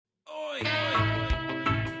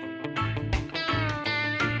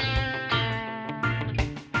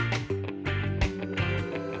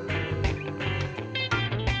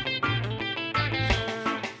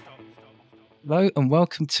Hello and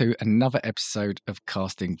welcome to another episode of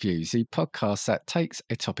Casting Views, the podcast that takes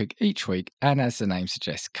a topic each week and, as the name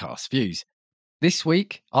suggests, casts views. This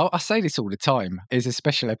week, I say this all the time, is a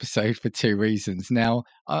special episode for two reasons. Now,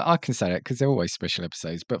 I can say that because they're always special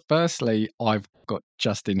episodes. But firstly, I've got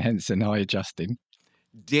Justin Henson. Hi, Justin.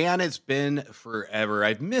 Dan, it's been forever.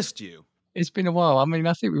 I've missed you. It's been a while. I mean,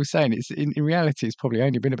 I think we were saying it's in reality, it's probably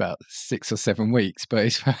only been about 6 or 7 weeks, but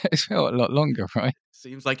it's felt a lot longer, right?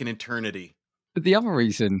 Seems like an eternity. But the other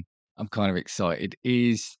reason I'm kind of excited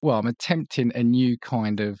is, well, I'm attempting a new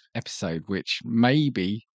kind of episode, which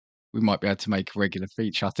maybe we might be able to make a regular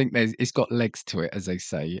feature. I think it's got legs to it, as they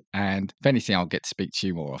say. And if anything, I'll get to speak to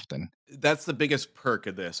you more often. That's the biggest perk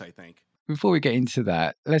of this, I think. Before we get into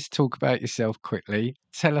that, let's talk about yourself quickly.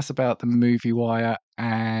 Tell us about the Movie Wire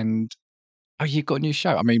and you've got a new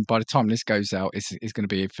show. I mean, by the time this goes out, it's going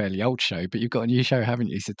to be a fairly old show, but you've got a new show, haven't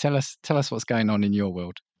you? So tell us what's going on in your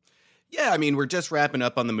world. Yeah, I mean, we're just wrapping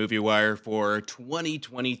up on the Movie Wire for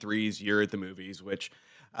 2023's Year at the Movies, which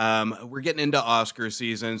we're getting into Oscar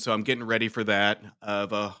season, so I'm getting ready for that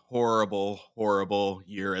of a horrible, horrible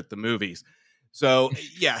year at the movies. So,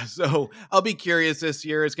 yeah, so I'll be curious this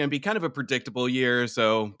year. It's going to be kind of a predictable year,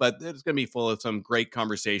 but it's going to be full of some great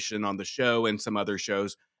conversation on the show and some other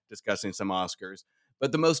shows discussing some Oscars.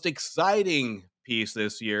 But the most exciting piece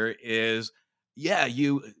this year is, yeah,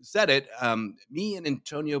 you said it. Me and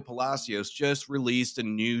Antonio Palacios just released a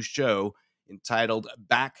new show entitled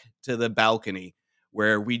Back to the Balcony,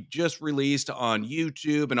 where we just released on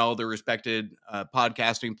YouTube and all the respected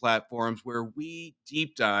podcasting platforms, where we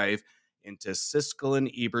deep dive into Siskel and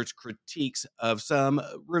Ebert's critiques of some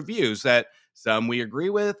reviews that some we agree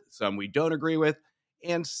with, some we don't agree with,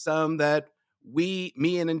 and some that me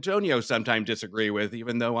and Antonio sometimes disagree with,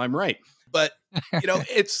 even though I'm right. But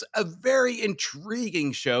it's a very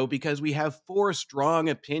intriguing show because we have four strong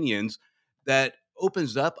opinions that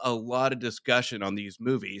opens up a lot of discussion on these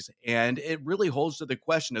movies. And it really holds to the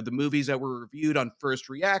question of the movies that were reviewed on First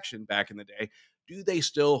Reaction back in the day. Do they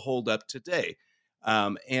still hold up today?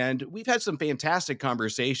 And we've had some fantastic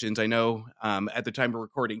conversations. I know at the time of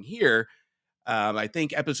recording here, I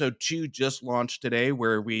think episode 2 just launched today,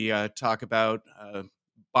 where we talk about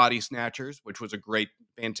Body Snatchers, which was a great,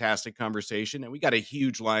 fantastic conversation. And we got a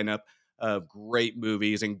huge lineup of great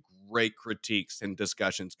movies and great critiques and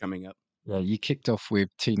discussions coming up. Yeah, you kicked off with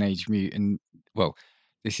Teenage Mutant. Well,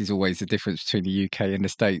 this is always the difference between the UK and the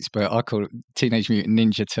States, but I call it Teenage Mutant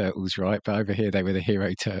Ninja Turtles, right? But over here, they were the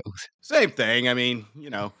Hero Turtles. Same thing. I mean,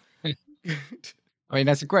 I mean,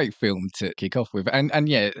 that's a great film to kick off with. And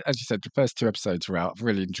yeah, as you said, the first two episodes were out. I've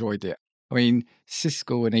really enjoyed it. I mean,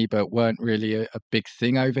 Siskel and Ebert weren't really a big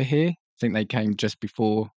thing over here. I think they came just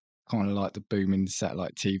before kind of like the boom in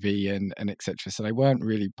satellite TV and etc. So they weren't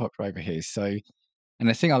really popular over here. So, and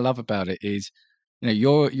the thing I love about it is,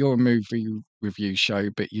 you're a movie review show,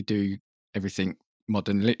 but you do everything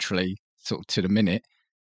modern, literally sort of to the minute.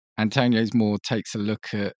 Antonio's more takes a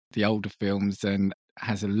look at the older films and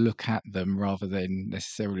has a look at them rather than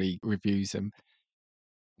necessarily reviews them.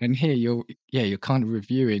 And here you're kind of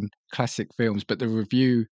reviewing classic films, but the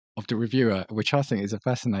review of the reviewer, which I think is a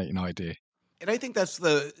fascinating idea. and I think that's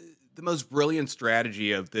the most brilliant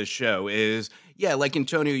strategy of this show is, yeah, like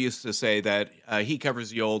Antonio used to say that he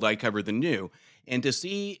covers the old, I cover the new, and to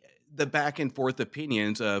see the back and forth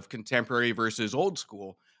opinions of contemporary versus old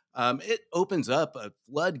school, it opens up a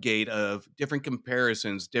floodgate of different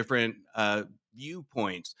comparisons, different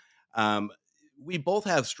viewpoints. Um, we both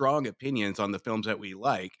have strong opinions on the films that we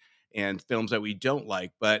like and films that we don't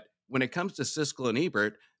like, but when it comes to Siskel and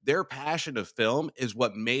Ebert, their passion of film is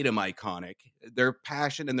what made them iconic. Their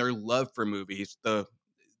passion and their love for movies, the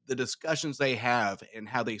discussions they have and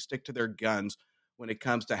how they stick to their guns when it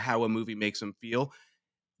comes to how a movie makes them feel.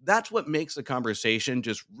 That's what makes the conversation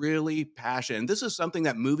just really passionate. And this is something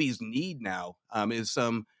that movies need now, is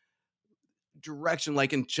some direction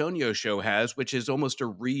like Antonio show has, which is almost a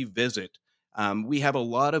revisit. We have a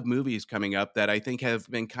lot of movies coming up that I think have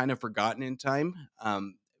been kind of forgotten in time.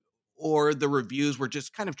 Or the reviews were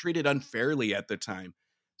just kind of treated unfairly at the time.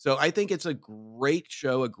 So I think it's a great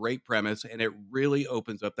show, a great premise, and it really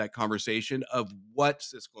opens up that conversation of what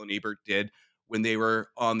Siskel and Ebert did when they were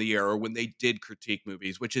on the air or when they did critique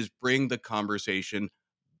movies, which is bring the conversation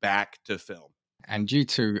back to film. And you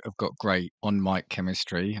two have got great on mic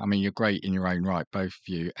chemistry. I mean, you're great in your own right, both of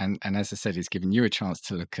you. And as I said, it's given you a chance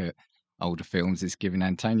to look at older films. It's given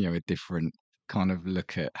Antonio a different kind of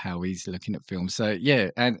look at how he's looking at films. So yeah,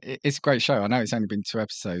 and it's a great show. I know it's only been 2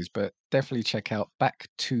 episodes, but definitely check out Back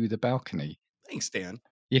to the Balcony. Thanks, Dan.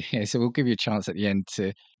 Yeah, so we'll give you a chance at the end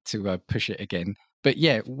to push it again. But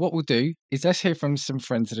yeah, what we'll do is let's hear from some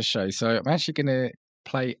friends of the show. So I'm actually going to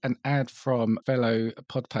play an ad from fellow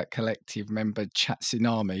Podpack Collective member Chat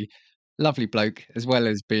Tsunami. Lovely bloke, as well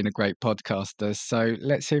as being a great podcaster. So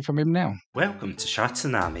let's hear from him now. Welcome to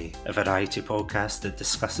Shatsunami, a variety podcast that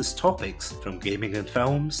discusses topics from gaming and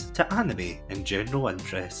films to anime and general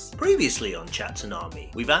interests. Previously on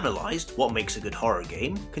Chatsunami, we've analysed what makes a good horror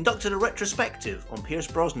game, conducted a retrospective on Pierce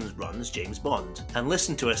Brosnan's run as James Bond, and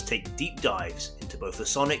listened to us take deep dives into both the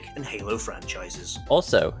Sonic and Halo franchises.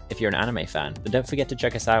 Also, if you're an anime fan, then don't forget to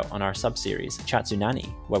check us out on our sub-series, Chatsunani,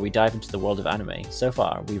 where we dive into the world of anime. So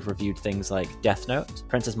far, we've reviewed things like Death Note,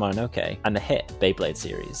 Princess Mononoke, and the hit Beyblade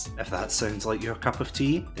series. If that sounds like your cup of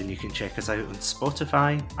tea, then you can check us out on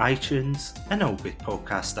Spotify, iTunes, and all good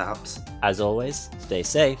podcast apps. As always, stay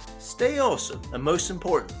safe, Stay awesome, and most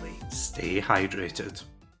importantly, Stay hydrated.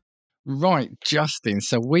 Right, Justin.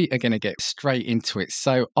 So we are going to get straight into it.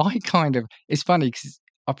 So it's funny because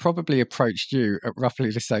I probably approached you at roughly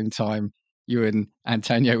the same time you and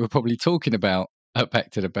Antonio were probably talking about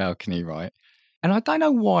Back to the Balcony, right? And I don't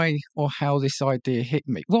know why or how this idea hit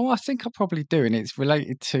me. Well, I think I probably do, and it's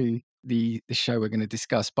related to the show we're going to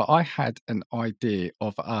discuss. But I had an idea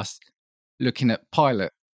of us looking at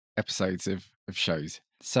pilot episodes of shows.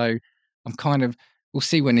 So I'm kind of we'll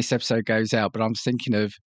see when this episode goes out, but I'm thinking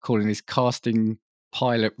of calling this casting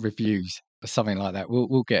pilot reviews or something like that.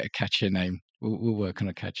 We'll get a catchier name. We'll work on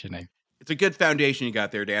a catchier name. It's a good foundation you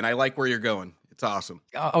got there, Dan. I like where you're going. It's awesome.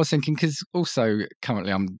 I was thinking because also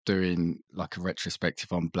currently I'm doing like a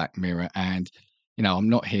retrospective on Black Mirror, and I'm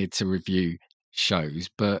not here to review shows,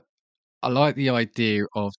 but I like the idea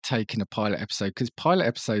of taking a pilot episode because pilot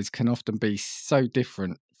episodes can often be so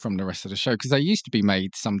different from the rest of the show because they used to be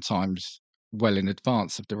made sometimes well in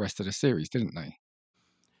advance of the rest of the series, didn't they?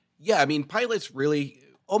 Yeah, I mean, pilots really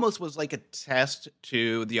almost was like a test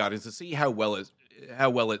to the audience to see how well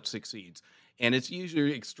it succeeds. And it's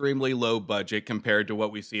usually extremely low budget compared to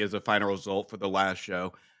what we see as a final result for the last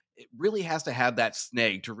show. It really has to have that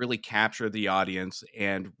snag to really capture the audience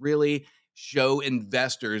and really show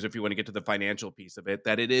investors, if you want to get to the financial piece of it,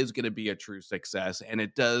 that it is going to be a true success. And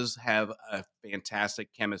it does have a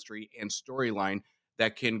fantastic chemistry and storyline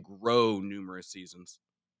that can grow numerous seasons.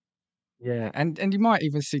 Yeah, and you might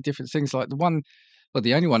even see different things like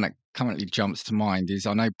the only one that currently jumps to mind is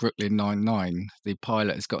I know Brooklyn Nine-Nine, the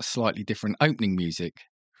pilot has got slightly different opening music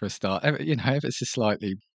for a start. Ever so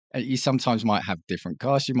slightly. You sometimes might have different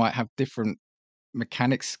casts, you might have different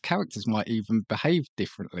mechanics, characters might even behave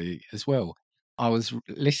differently as well. I was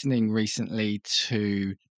listening recently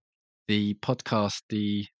to the podcast,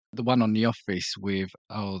 the one on The Office with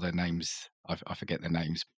their names, I forget their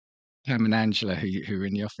names. Pam and Angela, who are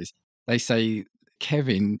in The Office. They say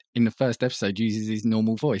Kevin in the first episode uses his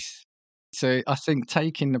normal voice. So I think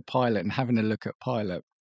taking the pilot and having a look at pilot,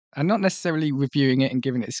 and not necessarily reviewing it and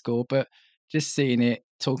giving it a score, but just seeing it,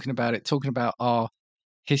 talking about our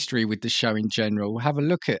history with the show in general, have a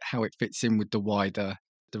look at how it fits in with the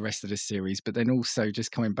rest of the series, but then also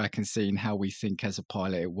just coming back and seeing how we think as a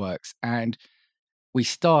pilot it works. And we're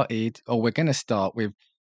going to start with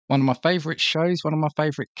one of my favorite shows, one of my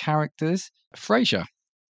favorite characters, Frasier.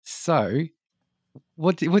 So,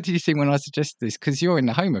 what did you think when I suggested this? Because you're in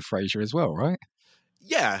the home of Frasier as well, right?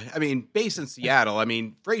 Yeah, I mean, based in Seattle, I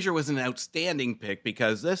mean, Frasier was an outstanding pick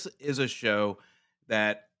because this is a show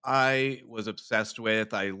that I was obsessed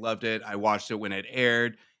with. I loved it. I watched it when it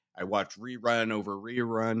aired. I watched rerun over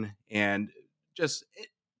rerun, and just it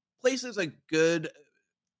places a good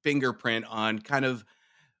fingerprint on kind of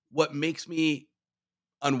what makes me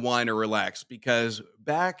unwind or relax. Because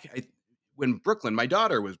when Brooklyn, my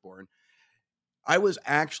daughter, was born, I was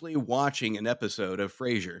actually watching an episode of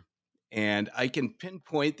Frasier, and I can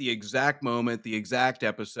pinpoint the exact moment, the exact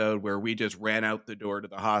episode where we just ran out the door to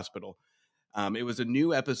the hospital. It was a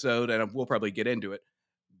new episode, and we'll probably get into it,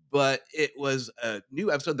 but it was a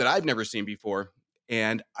new episode that I've never seen before.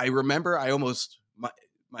 And I remember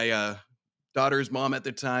my daughter's mom at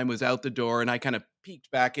the time was out the door, and I kind of peeked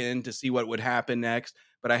back in to see what would happen next,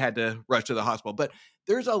 but I had to rush to the hospital. But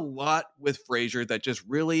there's a lot with Frasier that just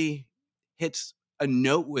really hits a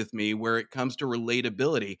note with me where it comes to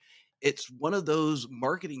relatability. It's one of those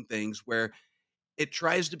marketing things where it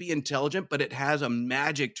tries to be intelligent, but it has a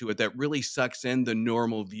magic to it that really sucks in the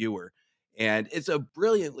normal viewer. And it's a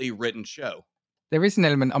brilliantly written show. There is an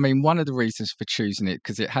element. I mean, one of the reasons for choosing it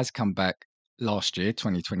because it has come back last year,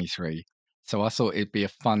 2023. So I thought it'd be a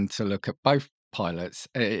fun to look at both pilots.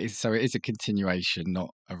 So it is a continuation, not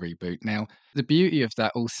a reboot. Now, the beauty of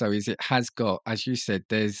that also is it has got, as you said,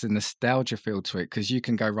 there's a nostalgia feel to it because you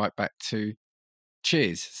can go right back to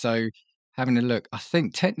Cheers. So having a look, I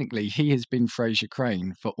think technically he has been Frasier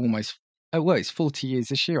Crane for almost, oh, well, it's 40 years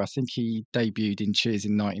this year. I think he debuted in Cheers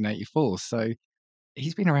in 1984. So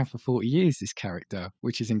he's been around for 40 years, this character,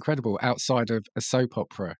 which is incredible outside of a soap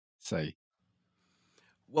opera, say.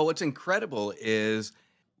 Well, what's incredible is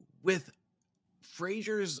with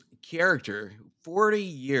Frasier's character, 40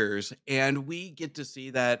 years, and we get to see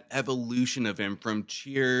that evolution of him from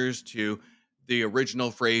Cheers to the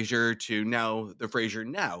original Frasier to now the Frasier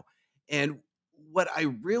now. And what I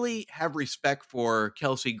really have respect for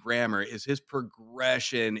Kelsey Grammer is his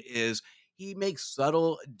progression is he makes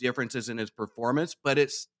subtle differences in his performance, but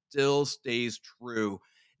it still stays true.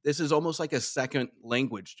 This is almost like a second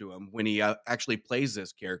language to him when he actually plays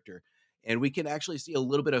this character, and we can actually see a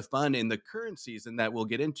little bit of fun in the current season that we'll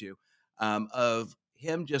get into, of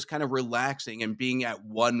him just kind of relaxing and being at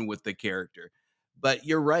one with the character. But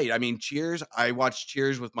you're right. I mean, Cheers, I watched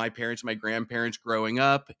Cheers with my parents, my grandparents growing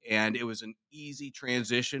up, and it was an easy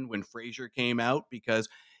transition when Frasier came out because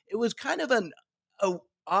it was kind of an a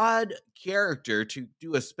odd character to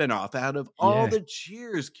do a spinoff out of all Yeah, the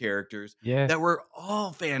Cheers characters yeah. that were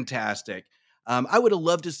all fantastic. I would have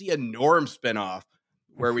loved to see a Norm spinoff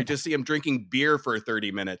where we just see him drinking beer for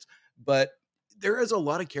 30 minutes. But there is a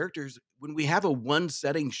lot of characters. When we have a one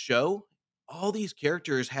setting show, all these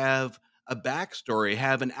characters have a backstory,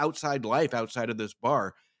 have an outside life outside of this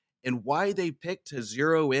bar. And why they picked to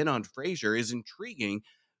zero in on Frasier is intriguing,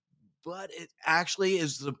 but it actually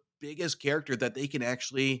is the biggest character that they can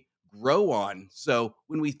actually grow on. So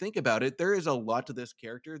when we think about it, there is a lot to this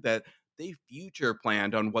character that they future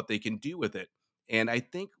planned on what they can do with it. And I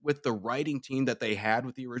think with the writing team that they had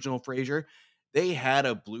with the original Frasier, they had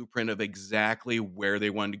a blueprint of exactly where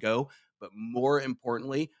they wanted to go. But more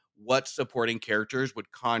importantly, what supporting characters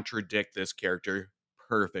would contradict this character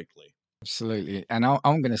perfectly. Absolutely. And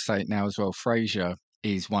I'm going to say it now as well. Frasier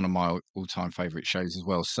is one of my all-time favorite shows as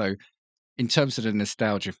well. So in terms of the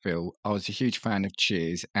nostalgia feel, I was a huge fan of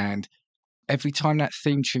Cheers, and every time that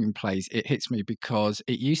theme tune plays, it hits me because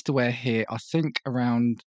it used to air here, I think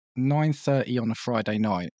around 9:30 on a Friday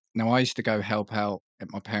night. Now I used to go help out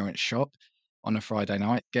at my parents' shop on a Friday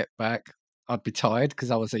night, get back, I'd be tired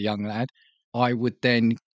because I was a young lad. I would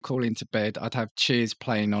then call into bed, I'd have Cheers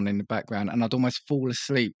playing on in the background, and I'd almost fall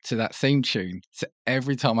asleep to that theme tune. So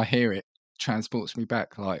every time I hear it, transports me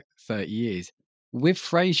back like 30 years. With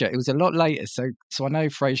Frasier, it was a lot later. So I know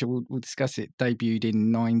Frasier, we'll discuss it, debuted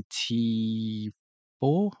in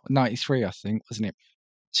 94, 93, I think, wasn't it?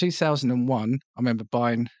 2001, I remember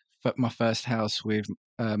buying my first house with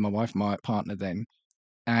my wife, my partner then.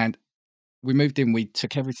 And we moved in, we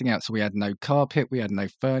took everything out. So we had no carpet, we had no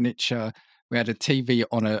furniture, we had a TV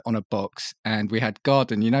on a box, and we had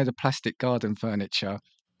garden, the plastic garden furniture.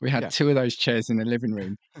 We had Yeah. two of those chairs in the living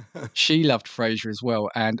room. She loved Frasier as well,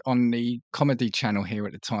 and on the comedy channel here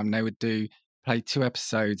at the time, they would play 2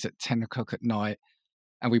 episodes at 10 o'clock at night,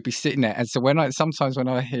 and we'd be sitting there. And so sometimes when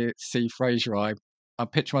I see Frasier, I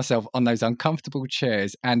picture myself on those uncomfortable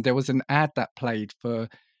chairs, and there was an ad that played for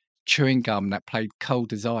chewing gum that played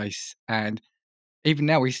Cold as Ice, and even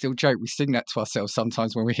now we still joke, we sing that to ourselves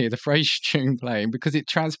sometimes when we hear the Frasier tune playing because it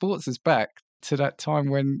transports us back to that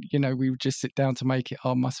time when, we would just sit down to make it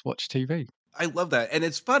our must-watch TV. I love that. And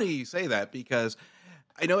it's funny you say that because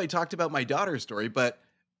I know I talked about my daughter's story, but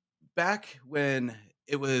back when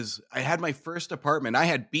I had my first apartment, I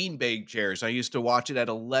had beanbag chairs. I used to watch it at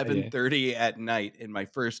Oh, yeah. 11:30 at night in my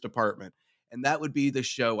first apartment. And that would be the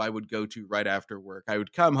show I would go to right after work. I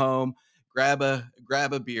would come home, grab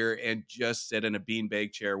a beer and just sit in a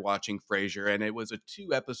beanbag chair watching Frasier. And it was a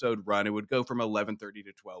 2 episode run. It would go from 11:30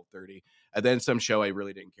 to 12:30. And then some show I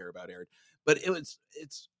really didn't care about aired. But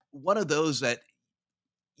it's one of those that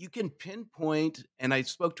you can pinpoint, and I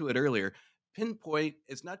spoke to it earlier, pinpoint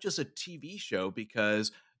it's not just a TV show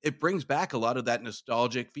because it brings back a lot of that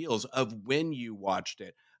nostalgic feels of when you watched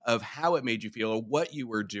it, of how it made you feel, or what you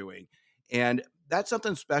were doing. And that's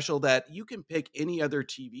something special that you can pick any other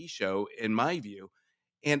TV show, in my view.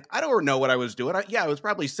 And I don't know what I was doing. I was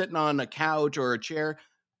probably sitting on a couch or a chair,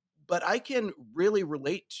 but I can really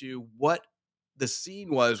relate to what the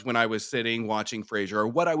scene was when I was sitting watching Frasier, or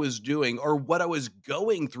what I was doing, or what I was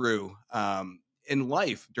going through in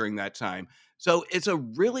life during that time. So it's a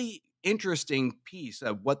really interesting piece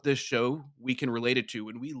of what this show we can relate it to,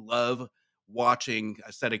 and we love watching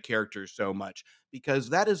a set of characters so much because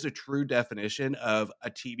that is a true definition of a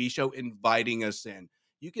TV show inviting us in.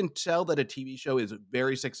 You can tell that a TV show is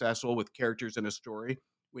very successful with characters in a story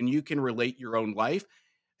when you can relate your own life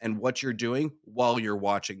and what you're doing while you're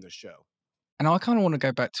watching the show. And I kind of want to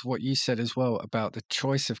go back to what you said as well about the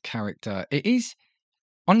choice of character. It is.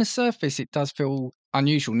 On the surface, it does feel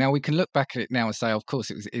unusual. Now, we can look back at it now and say, of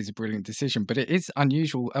course, it is a brilliant decision, but it is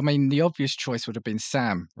unusual. I mean, the obvious choice would have been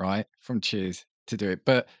Sam, right, from Cheers to do it.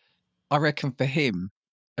 But I reckon for him,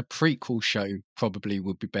 a prequel show probably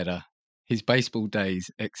would be better. His baseball days,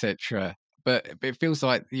 etc. But it feels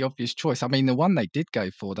like the obvious choice. I mean, the one they did go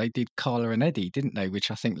for, they did Carla and Eddie, didn't they? Which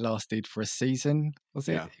I think lasted for a season, was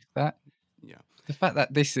it? Yeah. If that? Yeah. The fact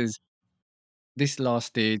that this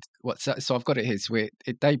lasted so I've got it here. So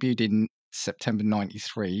it debuted in September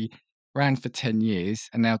 '93, ran for 10 years,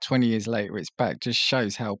 and now 20 years later it's back. Just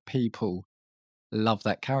shows how people love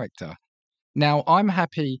that character. Now I'm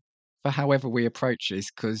happy for however we approach this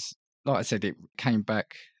because, like I said, it came back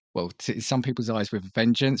well to some people's eyes with a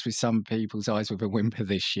vengeance, with some people's eyes with a whimper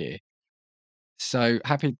this year. So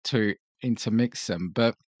happy to intermix them.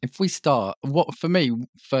 But if we start, what for me,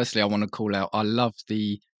 firstly, I want to call out, I love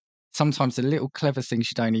sometimes the little clever things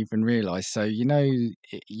you don't even realize. So,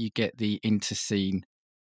 you get the interscene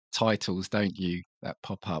titles, don't you, that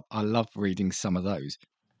pop up? I love reading some of those.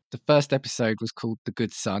 The first episode was called The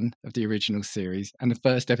Good Son of the original series, and the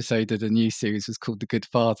first episode of the new series was called The Good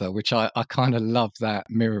Father, which I kind of love that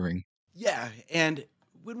mirroring. Yeah, and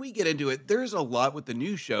when we get into it, there's a lot with the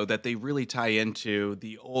new show that they really tie into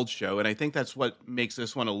the old show, and I think that's what makes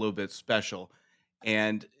this one a little bit special.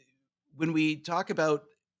 And when we talk about,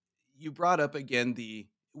 you brought up again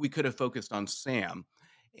we could have focused on Sam,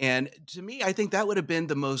 and to me, I think that would have been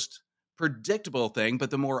the most predictable thing,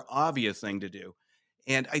 but the more obvious thing to do.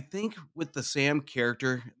 And I think with the Sam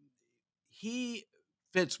character, he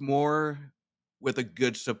fits more with a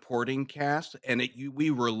good supporting cast, and we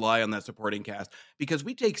rely on that supporting cast because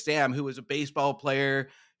we take Sam, who is a baseball player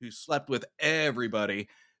who slept with everybody.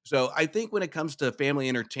 So I think when it comes to family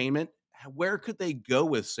entertainment, where could they go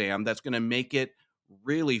with Sam that's going to make it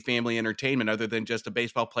really family entertainment other than just a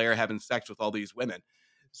baseball player having sex with all these women?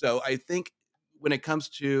 So I think when it comes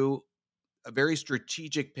to a very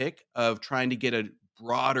strategic pick of trying to get a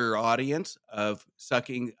broader audience, of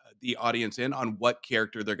sucking the audience in on what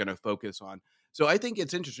character they're going to focus on. So I think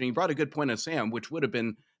it's interesting. You brought a good point of Sam, which would have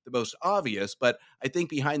been the most obvious, but I think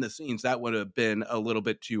behind the scenes that would have been a little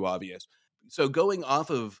bit too obvious. So going off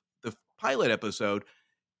of the pilot episode,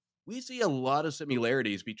 we see a lot of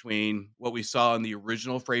similarities between what we saw in the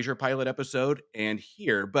original Frasier pilot episode and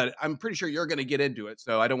here, but I'm pretty sure you're going to get into it,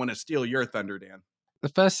 so I don't want to steal your thunder, Dan. The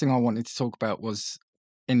first thing I wanted to talk about was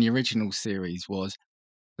in the original series was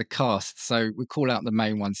the cast. So we call out the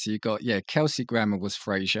main ones. So you got, Kelsey Grammer was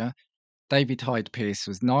Frasier, David Hyde Pierce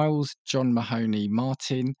was Niles, John Mahoney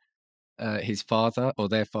Martin, his father, or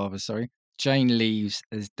their father, sorry, Jane Leaves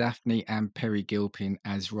as Daphne, and Perry Gilpin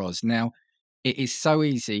as Roz. Now, it is so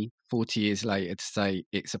easy 40 years later to say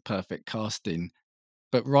it's a perfect casting,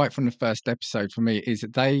 but right from the first episode for me is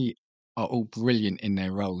that they are all brilliant in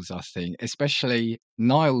their roles, I think. Especially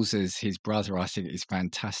Niles as his brother, I think is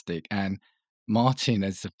fantastic. And Martin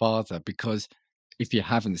as the father, because if you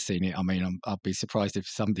haven't seen it, I mean, I'd be surprised if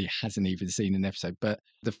somebody hasn't even seen an episode. But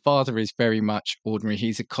the father is very much ordinary.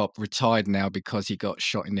 He's a cop, retired now because he got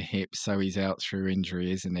shot in the hip, so he's out through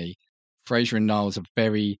injury, isn't he? Frasier and Niles are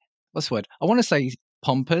very, what's the word? I want to say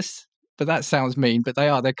pompous, but that sounds mean. But they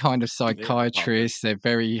are. They're kind of Very pompous. psychiatrists. They're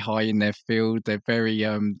very high in their field. They're very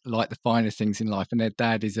like the finer things in life. And their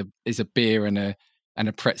dad is a beer and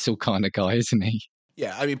a pretzel kind of guy, isn't he?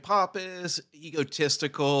 Yeah, I mean, Pop is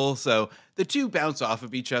egotistical, so the two bounce off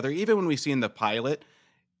of each other. Even when we see in the pilot,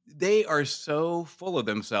 they are so full of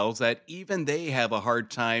themselves that even they have a hard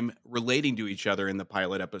time relating to each other in the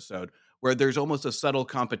pilot episode, where there's almost a subtle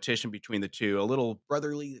competition between the two, a little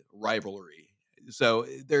brotherly rivalry. So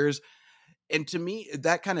and to me,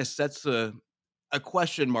 that kind of sets a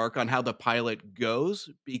question mark on how the pilot goes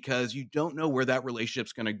because you don't know where that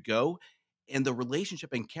relationship's going to go. And the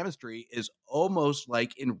relationship and chemistry is almost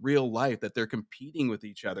like in real life that they're competing with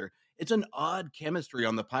each other. It's an odd chemistry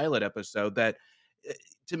on the pilot episode that eh,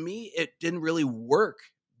 to me, it didn't really work,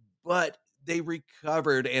 but they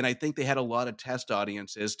recovered. And I think they had a lot of test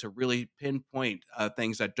audiences to really pinpoint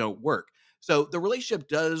things that don't work. So the relationship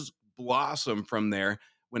does blossom from there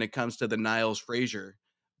when it comes to the Niles Frasier,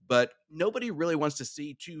 but nobody really wants to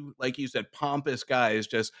see two, like you said, pompous guys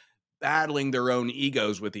just battling their own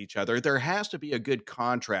egos with each other. There has to be a good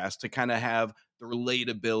contrast to kind of have the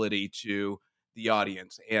relatability to the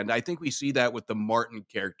audience. And I think we see that with the Martin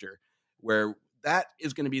character, where that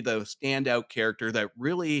is going to be the standout character that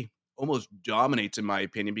really almost dominates, in my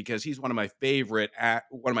opinion, because he's one of my favorite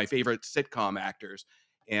sitcom actors,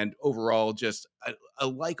 and overall just a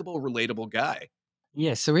likable, relatable guy.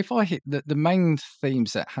 Yeah. So if I hit the main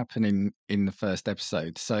themes that happen in the first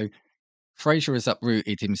episode, so Frasier has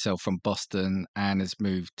uprooted himself from Boston and has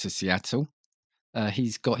moved to Seattle.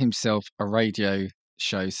 He's got himself a radio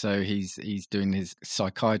show, so he's doing his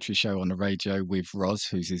psychiatry show on the radio with Roz,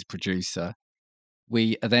 who's his producer.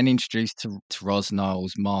 We are then introduced to Roz,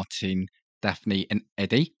 Niles, Martin, Daphne, and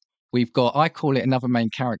Eddie. We've got, I call it another main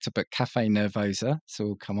character, but Cafe Nervosa, so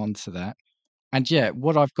we'll come on to that. And yeah,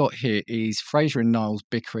 what I've got here is Frasier and Niles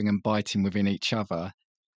bickering and biting within each other.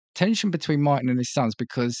 Tension between Martin and his sons,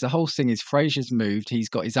 because the whole thing is Frasier's moved, he's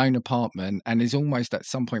got his own apartment, and is almost at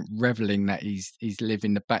some point reveling that he's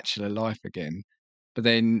living the bachelor life again. But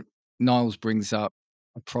then Niles brings up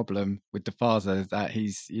a problem with the father that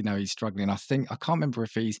he's struggling. I can't remember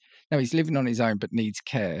if he's living on his own but needs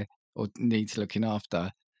care or needs looking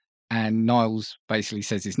after. And Niles basically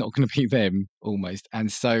says it's not going to be them almost.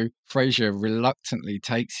 And so Frasier reluctantly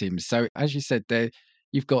takes him. So as you said there,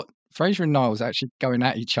 you've got Frasier and Niles actually going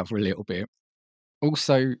at each other a little bit.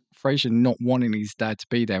 Also, Frasier not wanting his dad to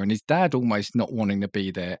be there and his dad almost not wanting to be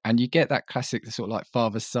there. And you get that classic sort of like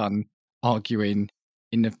father-son arguing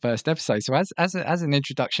in the first episode. So as an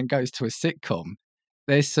introduction goes to a sitcom,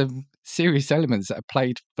 there's some serious elements that are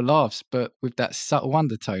played for laughs, but with that subtle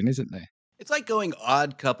undertone, isn't there? It's like going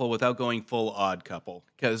Odd Couple without going full Odd Couple,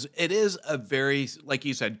 because it is a very, like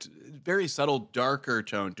you said, very subtle, darker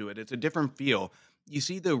tone to it. It's a different feel. You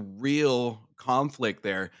see the real conflict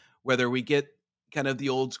there, whether we get kind of the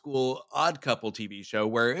old school Odd Couple TV show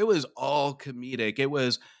where it was all comedic.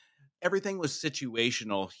 Everything was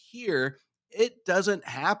situational. Here, it doesn't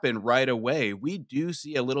happen right away. We do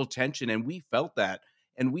see a little tension, and we felt that.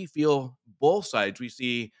 And we feel both sides. We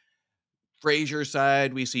see Frasier's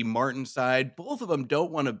side, we see Martin's side. Both of them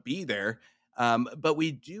don't want to be there, but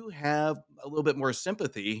we do have a little bit more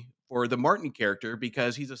sympathy for the Martin character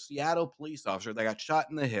because he's a Seattle police officer that got shot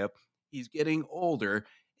in the hip. He's getting older,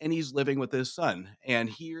 and he's living with his son. And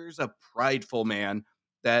here's a prideful man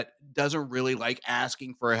that doesn't really like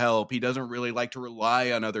asking for help. He doesn't really like to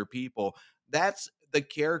rely on other people. That's the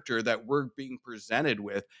character that we're being presented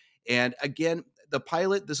with. And again, the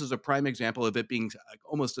pilot, this is a prime example of it being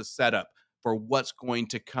almost a setup for what's going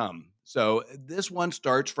to come. So this one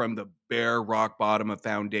starts from the bare rock bottom of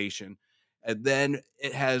foundation, and then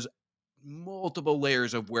it has multiple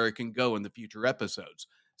layers of where it can go in the future episodes.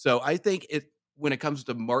 So I think when it comes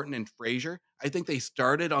to Martin and Frasier, I think they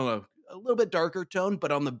started on a little bit darker tone,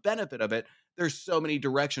 but on the benefit of it, there's so many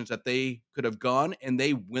directions that they could have gone, and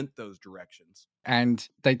they went those directions. And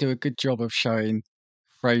they do a good job of showing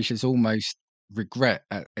Frasier's almost regret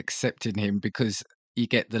at accepting him, because you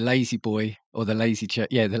get the lazy boy or the lazy chair.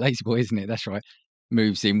 Yeah, the lazy boy, isn't it? That's right.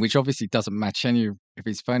 Moves in, which obviously doesn't match any of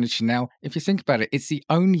his furniture. Now, if you think about it, it's the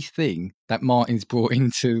only thing that Martin's brought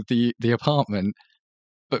into the apartment,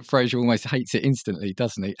 but Frasier almost hates it instantly,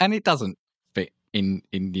 doesn't he? And it doesn't fit in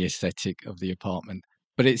the aesthetic of the apartment.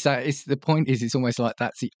 But it's the point is, it's almost like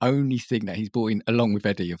that's the only thing that he's brought in, along with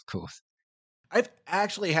Eddie, of course. I've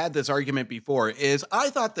actually had this argument before, is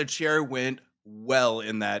I thought the chair went well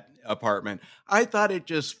in that apartment. I thought it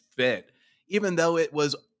just fit, even though it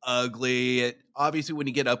was ugly. Obviously, when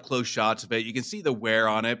you get up close shots of it, you can see the wear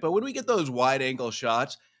on it. But when we get those wide angle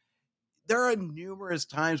shots, there are numerous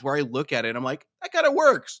times where I look at it and I'm like, that kind of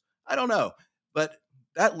works. I don't know. But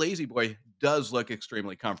that lazy boy does look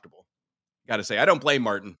extremely comfortable. Got to say, I don't blame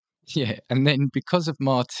Martin. Yeah. And then because of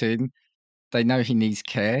Martin, they know he needs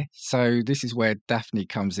care. So this is where Daphne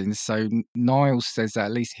comes in. So Niles says that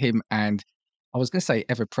at least him and, I was going to say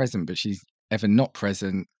ever present, but she's ever not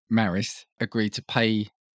present, Maris, agreed to pay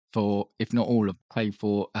for, if not all of, pay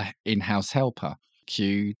for an in-house helper.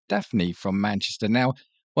 Cue Daphne from Manchester. Now,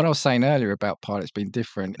 what I was saying earlier about pilots being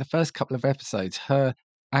different, the first couple of episodes, her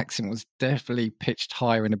accent was definitely pitched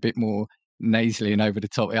higher and a bit more nasally and over the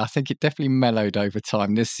top. I think it definitely mellowed over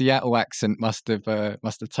time. The Seattle accent must have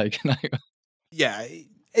taken over. Yeah,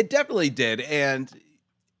 it definitely did. And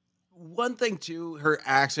one thing too, her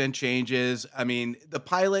accent changes. I mean, the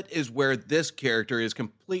pilot is where this character is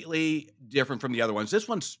completely different from the other ones. This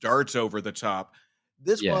one starts over the top.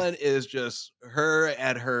 This one is just her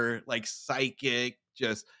at her like psychic,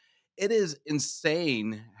 just it is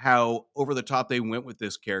insane how over the top they went with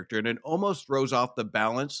this character, and it almost throws off the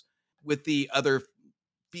balance with the other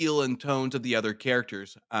feel and tones of the other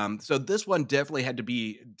characters. So this one definitely had to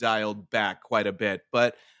be dialed back quite a bit.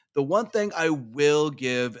 But the one thing I will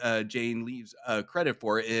give Jane Leeves credit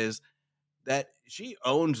for is that she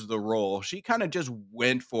owns the role. She kind of just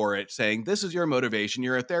went for it, saying, this is your motivation.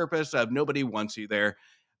 You're a therapist. Nobody wants you there.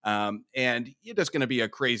 And you're just going to be a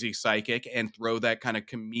crazy psychic, and throw that kind of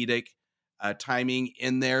comedic timing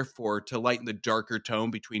in there to lighten the darker tone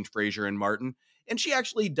between Frasier and Martin. And she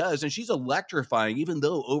actually does. And she's electrifying, even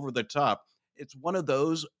though over the top. it's one of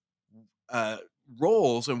those uh,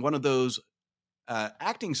 roles and one of those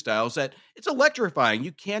acting styles that it's electrifying.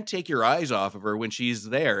 You can't take your eyes off of her when she's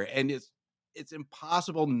there, and it's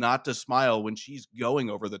impossible not to smile when she's going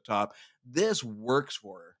over the top. This works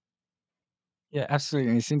for her. Yeah,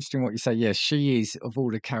 absolutely. And it's interesting what you say. Yeah, she is of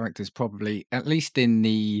all the characters probably, at least in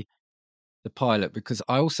the pilot, because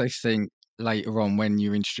I also think later on when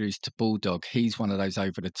you're introduced to Bulldog, he's one of those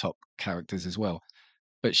over the top characters as well.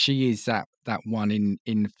 But she is that one in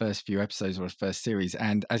the first few episodes or the first series,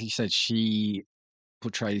 and as you said, she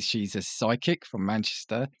portrays she's a psychic from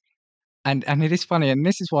Manchester, and it is funny, and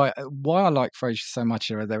this is why I like Frasier so much.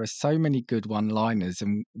 There are so many good one-liners,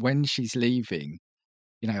 and when she's leaving,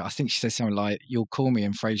 I think she says something like, "You'll call me,"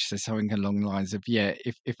 and Frasier says something along the lines of, "Yeah,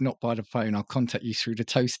 if not by the phone, I'll contact you through the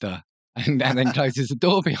toaster," and then closes the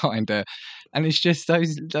door behind her, and it's just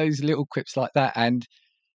those little quips like that. And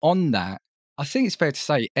on that, I think it's fair to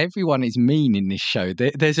say everyone is mean in this show.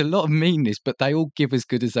 There's a lot of meanness, but they all give as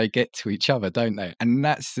good as they get to each other, don't they? And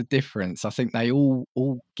that's the difference. I think they all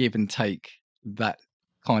give and take that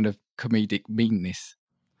kind of comedic meanness.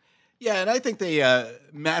 Yeah, and I think they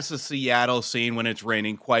match the Seattle scene when it's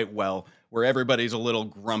raining quite well, where everybody's a little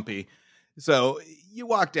grumpy. So you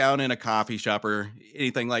walk down in a coffee shop or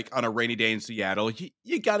anything like on a rainy day in Seattle,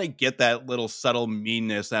 you got to get that little subtle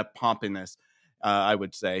meanness, that pompiness, I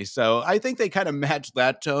would say. So I think they kind of match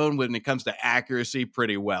that tone when it comes to accuracy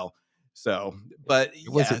pretty well. So, but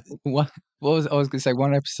Was yeah, it what was I was going to say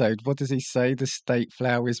one episode? What does he say? The state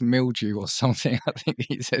flower is mildew or something. I think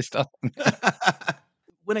he says that.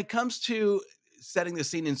 when it comes to setting the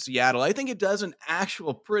scene in Seattle, I think it does an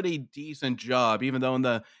actual pretty decent job, even though in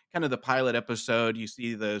the kind of the pilot episode, you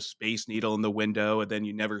see the Space Needle in the window and then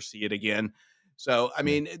you never see it again. So, I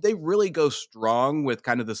Yeah. mean, they really go strong with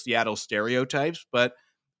kind of the Seattle stereotypes, but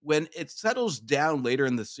when it settles down later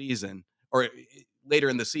in the season or later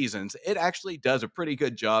in the seasons, it actually does a pretty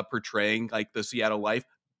good job portraying like the Seattle life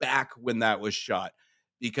back when that was shot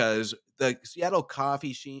because the Seattle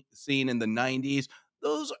coffee scene in the 90s,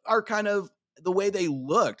 those are kind of the way they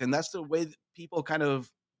looked, and that's the way that people kind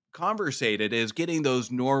of conversated is getting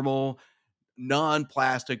those normal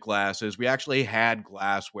non-plastic glasses. We actually had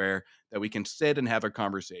glassware that we can sit and have a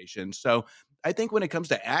conversation. So I think when it comes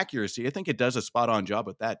to accuracy, I think it does a spot on job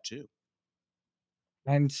with that too.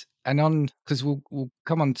 And on because we'll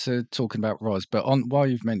come on to talking about Roz, but on while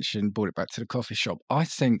you've mentioned brought it back to the coffee shop, I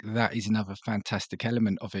think that is another fantastic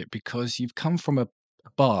element of it because you've come from a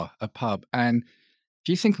bar, a pub, and if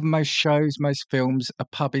you think of most shows, most films, a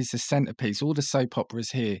pub is the centerpiece. All the soap operas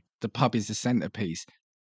here, the pub is the centerpiece.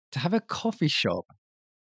 To have a coffee shop,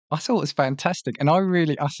 I thought it was fantastic, and I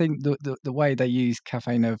think the way they use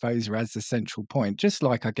Cafe Nervosa as the central point, just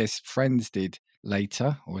like I guess Friends did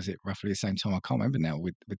later, or was it roughly the same time? I can't remember now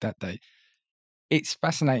with that date. It's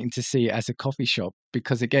fascinating to see it as a coffee shop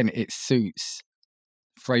because again, it suits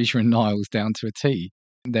Fraser and Niles down to a T.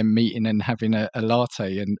 Them meeting and having a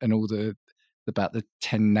latte and all the about the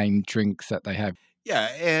 10 named drinks that they have. Yeah,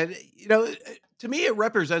 and to me, it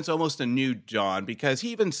represents almost a new dawn because he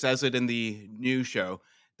even says it in the new show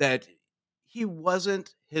that he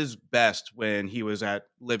wasn't his best when he was at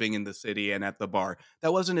living in the city and at the bar.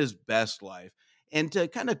 That wasn't his best life. And to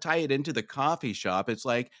kind of tie it into the coffee shop, it's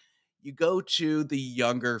like you go to the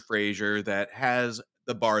younger Frasier that has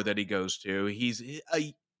the bar that he goes to. He's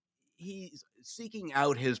seeking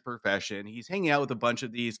out his profession. He's hanging out with a bunch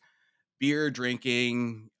of these beer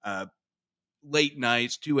drinking, late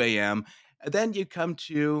nights, 2 a.m. And then you come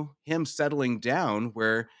to him settling down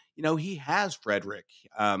where, he has Frederick,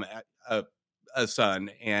 a, a son,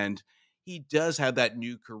 and he does have that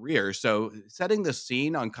new career. So setting the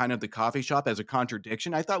scene on kind of the coffee shop as a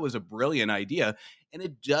contradiction, I thought was a brilliant idea. And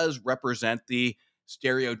it does represent the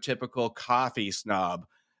stereotypical coffee snob.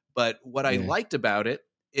 But what I Yeah. liked about it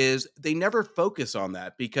is they never focus on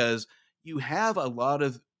that because you have a lot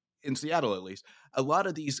of, in Seattle at least, a lot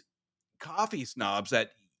of these coffee snobs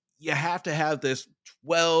that you have to have this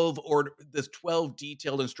 12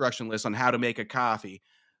 detailed instruction list on how to make a coffee,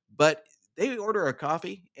 but they order a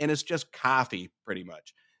coffee and it's just coffee pretty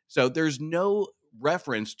much. So there's no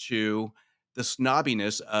reference to the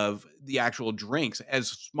snobbiness of the actual drinks. As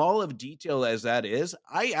small of detail as that is,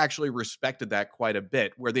 I actually respected that quite a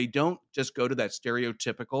bit, where they don't just go to that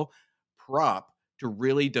stereotypical prop to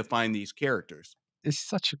really define these characters. It's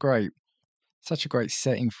such a great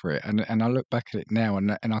setting for it. And I look back at it now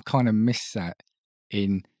and I kind of miss that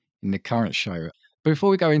in in the current show. But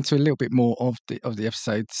before we go into a little bit more of the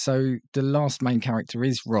episode, so the last main character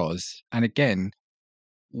is Roz. And again,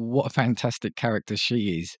 what a fantastic character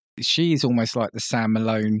she is. She is almost like the Sam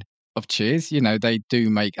Malone of Cheers. You know, they do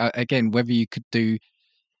make again, whether you could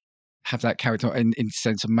have that character in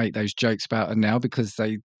sense of make those jokes about her now, because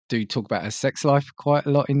they do talk about her sex life quite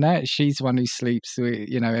a lot in that. She's the one who sleeps with,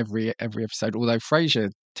 every episode, although Frasier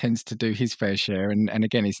tends to do his fair share, and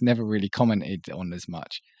again, it's never really commented on as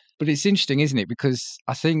much. But it's interesting, isn't it? Because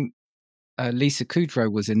I think Lisa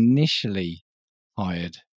Kudrow was initially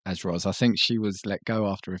hired as Roz. I think she was let go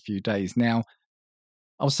after a few days. Now,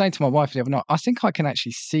 I was saying to my wife the other night, I think I can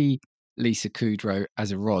actually see Lisa Kudrow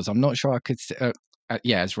as a Roz. I'm not sure I could,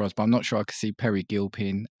 as Roz, but I'm not sure I could see Perry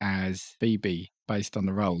Gilpin as Phoebe based on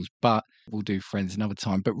the roles. But we'll do Friends another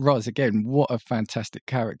time. But Roz, again, what a fantastic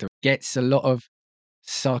character. Gets a lot of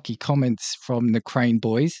sarky comments from the Crane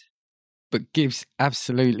boys, but gives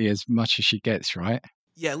absolutely as much as she gets, right?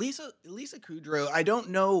 Yeah, Lisa Kudrow, I don't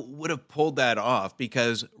know, would have pulled that off,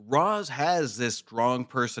 because Roz has this strong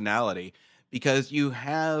personality. Because you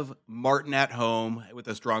have Martin at home with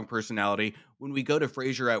a strong personality. When we go to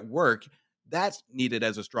Frasier at work, that's needed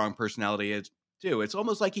as a strong personality as too. It's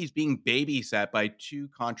almost like he's being babysat by two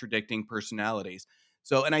contradicting personalities.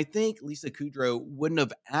 So, and I think Lisa Kudrow wouldn't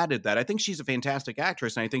have added that. I think she's a fantastic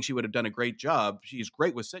actress, and I think she would have done a great job. She's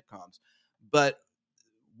great with sitcoms, but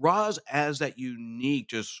Roz as that unique,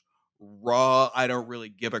 just raw, I don't really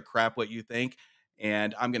give a crap what you think,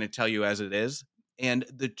 and I'm going to tell you as it is. And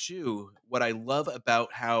the two, what I love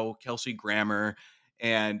about how Kelsey Grammer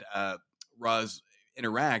and Roz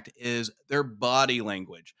interact is their body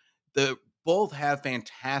language. The both have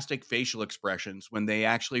fantastic facial expressions when they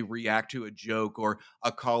actually react to a joke or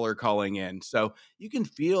a caller calling in. So you can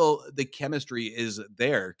feel the chemistry is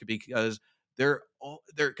there, because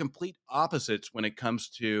they're complete opposites when it comes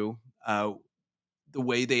to the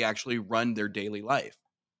way they actually run their daily life.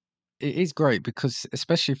 It is great because,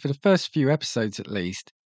 especially for the first few episodes at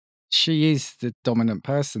least, she is the dominant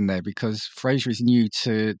person there, because Frasier is new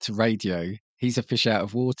to radio. He's a fish out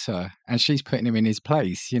of water, and she's putting him in his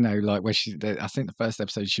place. Like where I think the first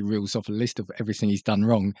episode she reels off a list of everything he's done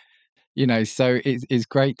wrong. So it's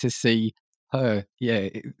great to see her,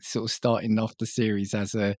 sort of starting off the series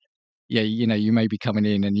as you may be coming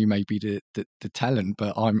in and you may be the talent,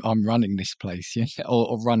 but I'm running this place,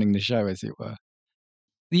 or running the show, as it were.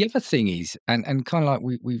 The other thing is, and kind of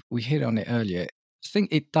like we hit on it earlier, I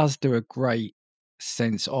think it does do a great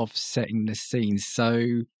sense of setting the scene.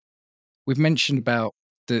 So we've mentioned about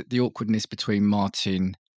the awkwardness between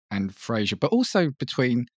Martin and Frasier, but also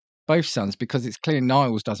between both sons, because it's clear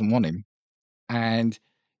Niles doesn't want him. And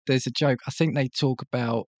there's a joke. I think they talk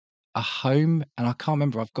about a home, and I can't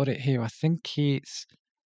remember. I've got it here. I think it's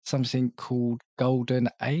something called Golden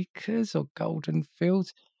Acres or Golden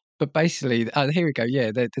Fields. But basically, here we go.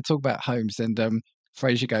 Yeah, they talk about homes, and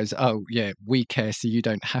Frasier goes, "Oh, yeah, we care, so you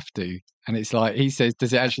don't have to." And it's like he says,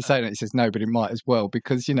 "Does it actually say that?" He says, "No, but it might as well,"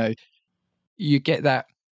 because you get that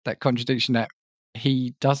contradiction that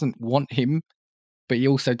he doesn't want him, but he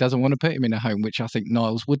also doesn't want to put him in a home, which I think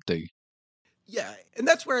Niles would do. Yeah, and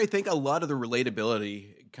that's where I think a lot of the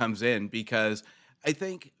relatability comes in, because I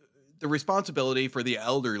think the responsibility for the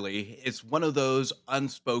elderly is one of those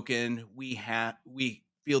unspoken, we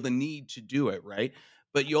feel the need to do it, right?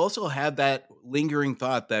 But you also have that lingering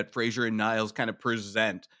thought that Frasier and Niles kind of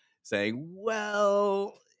present, saying,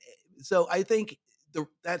 well, so I think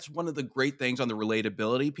that's one of the great things on the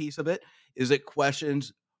relatability piece of it, is it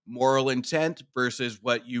questions moral intent versus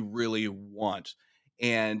what you really want.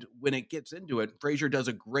 And when it gets into it, Frasier does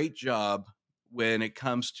a great job when it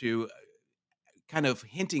comes to kind of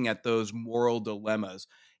hinting at those moral dilemmas.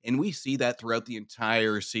 And we see that throughout the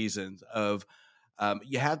entire seasons of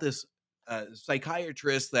you have this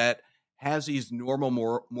psychiatrist that has these normal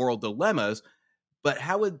moral dilemmas, but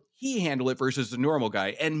how would he handle it versus the normal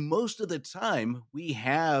guy? And most of the time, we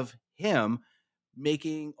have him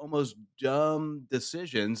making almost dumb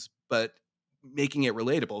decisions, but making it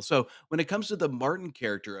relatable. So when it comes to the Martin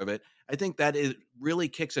character of it, I think that it really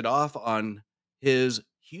kicks it off on his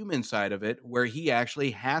human side of it, where he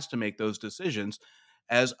actually has to make those decisions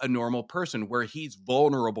as a normal person, where he's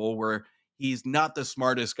vulnerable, where he's not the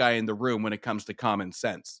smartest guy in the room when it comes to common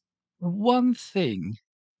sense. One thing,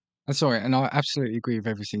 sorry, and I absolutely agree with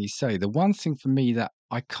everything you say. The one thing for me that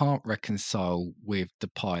I can't reconcile with the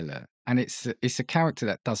pilot, and it's a character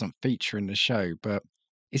that doesn't feature in the show, but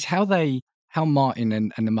it's how Martin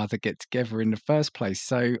and the mother get together in the first place.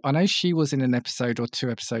 So I know she was in an episode or two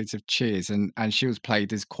episodes of Cheers, and she was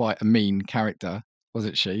played as quite a mean character,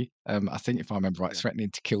 wasn't she? I think if I remember right, Yeah. threatening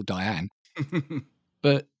to kill Diane.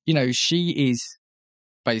 But she is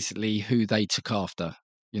basically who they took after.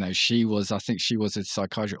 I think she was a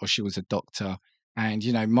psychiatrist, or she was a doctor. And,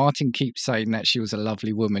 Martin keeps saying that she was a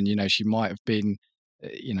lovely woman. She might have been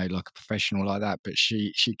like a professional like that, but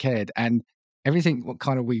she cared. And everything what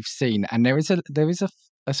kind of we've seen, and there is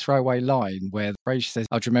a throwaway line where Frasier says,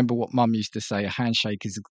 "Oh, do you remember what Mum used to say? A handshake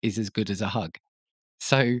is as good as a hug."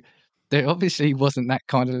 So there obviously wasn't that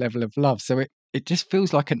kind of level of love. So it just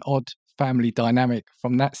feels like an odd family dynamic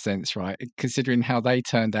from that sense, right? Considering how they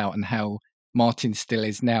turned out and how Martin still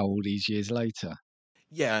is now all these years later.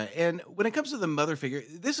 Yeah, and when it comes to the mother figure,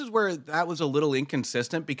 this is where that was a little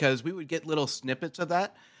inconsistent because we would get little snippets of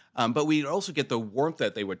that, but we'd also get the warmth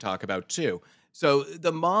that they would talk about too. So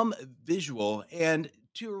the mom visual, and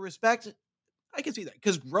to a respect, I can see that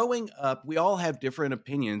because growing up, we all have different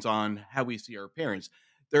opinions on how we see our parents.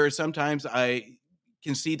 There are sometimes I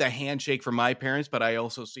can see the handshake from my parents, but I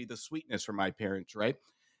also see the sweetness from my parents, right?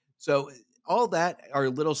 So all that are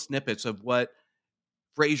little snippets of what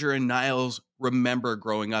Frasier and Niles remember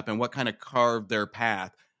growing up and what kind of carved their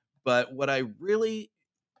path. But what I really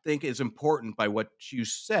think is important by what you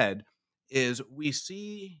said is we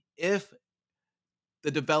see if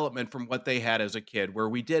the development from what they had as a kid, where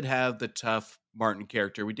we did have the tough Martin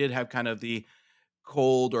character, we did have kind of the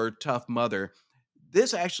cold or tough mother.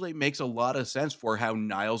 This actually makes a lot of sense for how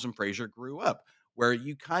Niles and Frasier grew up, where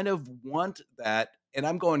you kind of want that. And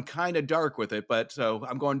I'm going kind of dark with it, but so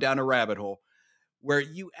I'm going down a rabbit hole where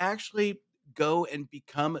you actually go and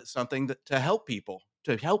become something that to help people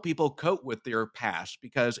cope with their past.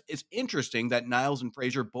 Because it's interesting that Niles and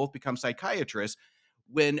Frasier both become psychiatrists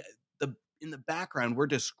when the in the background we're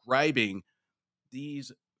describing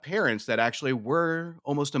these parents that actually were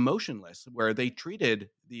almost emotionless, where they treated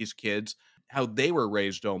these kids how they were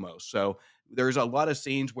raised almost. So there's a lot of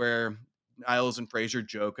scenes where Niles and Frasier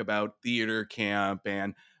joke about theater camp,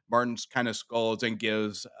 and Martin's kind of scolds and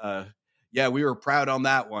gives, yeah, we were proud on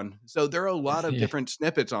that one. So there are a lot of Yeah, different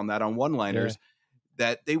snippets on that on one yeah. liners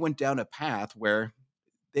that they went down a path where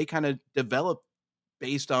they kind of developed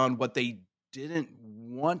based on what they didn't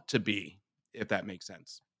want to be, if that makes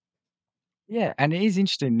sense. Yeah, and it is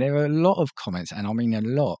interesting. There are a lot of comments, and I mean a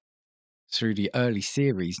lot, through the early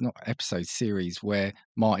series, not episode series, where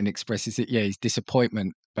Martin expresses it, yeah, his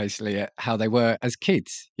disappointment basically at how they were as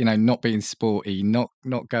kids, not being sporty, not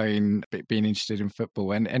going, being interested in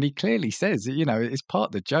football. And he clearly says, it's part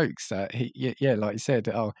of the jokes that yeah, like you said,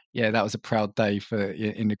 oh, yeah, that was a proud day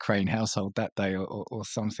in the Crane household that day, or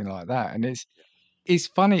something like that. And it's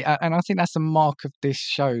funny. And I think that's a mark of this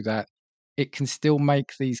show that it can still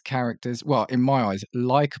make these characters, well, in my eyes,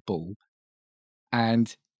 likable,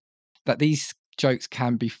 and that these jokes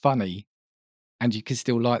can be funny and you can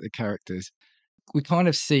still like the characters. We kind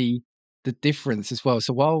of see the difference as well.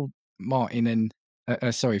 So while Martin and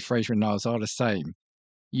Frasier and Niles are the same,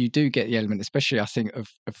 you do get the element, especially I think of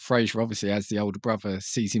Frasier, obviously as the older brother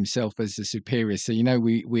sees himself as the superior. So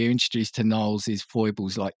we're introduced to Niles'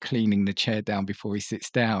 foibles, like cleaning the chair down before he sits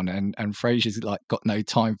down, and Frasier's like got no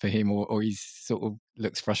time for him, or he's sort of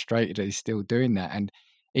looks frustrated that he's still doing that. And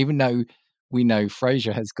even though we know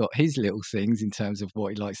Frasier has got his little things in terms of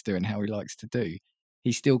what he likes to do and how he likes to do,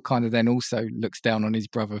 he still kind of then also looks down on his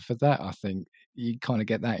brother for that. I think you kind of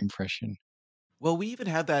get that impression. Well, we even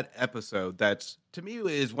have that episode that's to me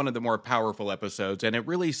is one of the more powerful episodes, and it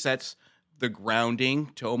really sets the grounding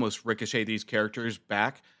to almost ricochet these characters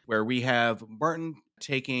back, where we have Martin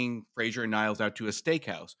taking Frasier and Niles out to a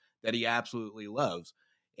steakhouse that he absolutely loves.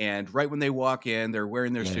 And right when they walk in, they're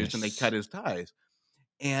wearing their suits and they Yes. cut his ties.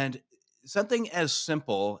 And something as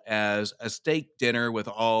simple as a steak dinner with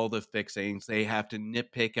all the fixings, they have to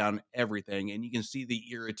nitpick on everything. And you can see the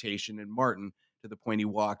irritation in Martin to the point he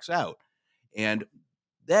walks out. And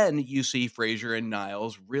then you see Frasier and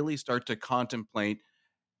Niles really start to contemplate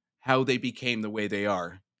how they became the way they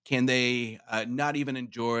are. Can they not even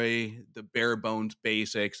enjoy the bare bones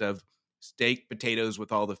basics of steak, potatoes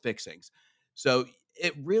with all the fixings? So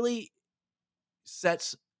it really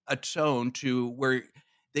sets a tone to where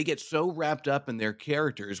they get so wrapped up in their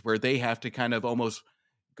characters where they have to kind of almost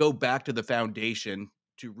go back to the foundation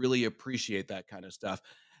to really appreciate that kind of stuff.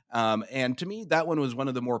 And to me, that one was one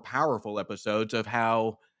of the more powerful episodes of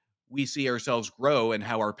how we see ourselves grow and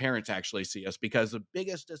how our parents actually see us. Because the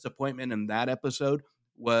biggest disappointment in that episode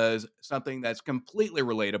was something that's completely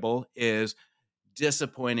relatable is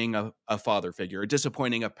disappointing a father figure, or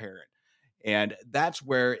disappointing a parent. And that's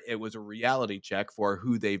where it was a reality check for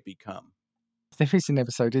who they've become. There is an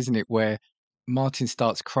episode, isn't it, where Martin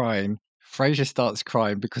starts crying, Frasier starts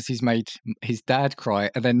crying because he's made his dad cry,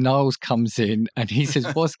 and then Niles comes in and he says,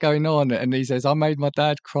 "What's going on?" And he says, "I made my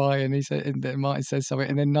dad cry." And he said, and then Martin says something,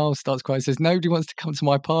 and then Niles starts crying, says, "Nobody wants to come to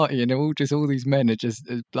my party," and they're all these men are just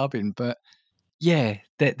blubbing. But yeah,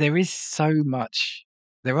 there is so much.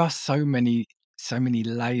 There are so many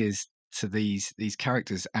layers to these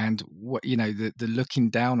characters, and what the looking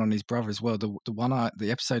down on his brother as well.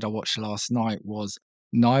 The episode I watched last night was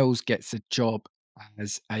Niles gets a job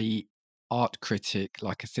as a art critic,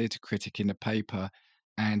 like a theatre critic in the paper,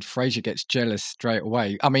 and Frasier gets jealous straight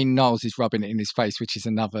away. I mean, Niles is rubbing it in his face, which is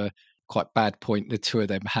another quite bad point the two of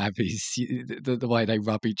them have, is the way they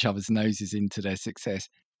rub each other's noses into their success.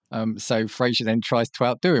 So Frasier then tries to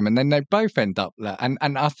outdo him, and then they both end up there. And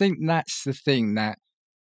I think that's the thing, that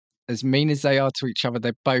as mean as they are to each other,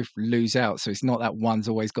 they both lose out. So it's not that one's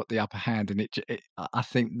always got the upper hand, and I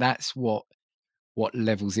think that's what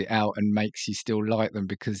levels it out and makes you still like them,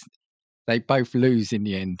 because they both lose in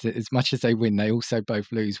the end. As much as they win, they also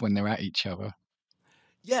both lose when they're at each other.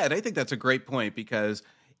 Yeah, and I think that's a great point, because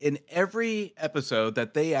in every episode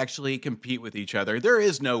that they actually compete with each other, there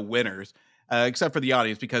is no winners, except for the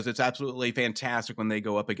audience, because it's absolutely fantastic when they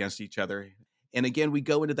go up against each other. And again, we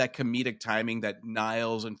go into that comedic timing that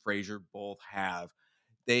Niles and Frasier both have.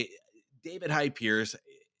 David Hyde Pierce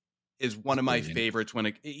is one of my favorites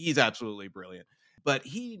he's absolutely brilliant. But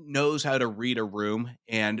he knows how to read a room,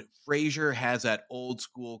 and Frasier has that old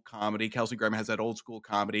school comedy. Kelsey Grammer has that old school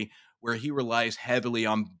comedy where he relies heavily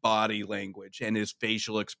on body language and his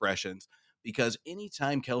facial expressions, because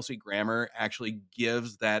anytime Kelsey Grammer actually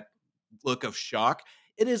gives that look of shock,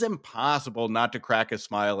 it is impossible not to crack a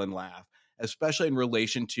smile and laugh, especially in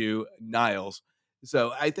relation to Niles.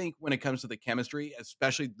 So I think when it comes to the chemistry,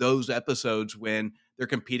 especially those episodes when they're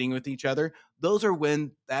competing with each other, those are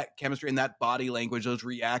when that chemistry and that body language, those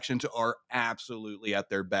reactions are absolutely at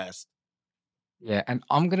their best. Yeah, and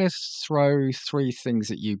I'm going to throw three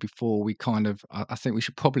things at you before we I think we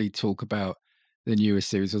should probably talk about the newer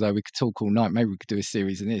series, although we could talk all night. Maybe we could do a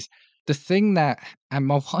series in this. The thing and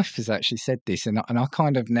my wife has actually said this, and I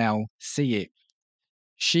kind of now see it.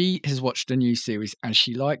 She has watched the new series and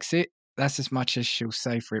she likes it. That's as much as she'll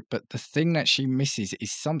say for it. But the thing that she misses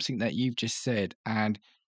is something that you've just said. And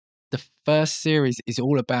the first series is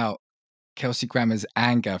all about Kelsey Grammer's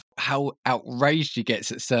anger, how outraged he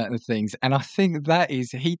gets at certain things. And I think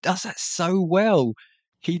he does that so well.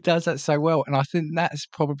 He does that so well. And I think that's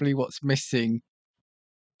probably what's missing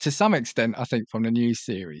to some extent, I think, from the new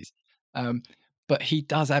series. But he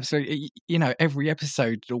does absolutely, every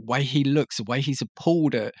episode, the way he looks, the way he's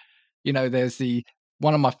appalled at, there's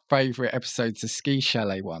one of my favorite episodes, the ski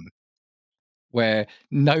chalet one, where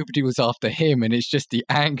nobody was after him, and it's just the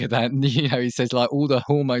anger that, he says, like, all the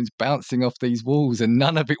hormones bouncing off these walls and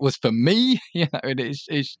none of it was for me, and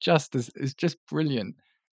it's just brilliant.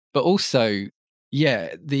 But also,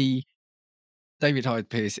 yeah, the David Hyde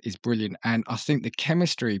Pierce is brilliant, and I think the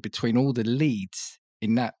chemistry between all the leads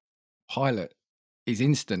in that pilot is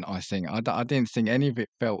instant. I think I didn't think any of it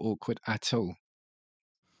felt awkward at all.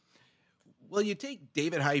 Well, you take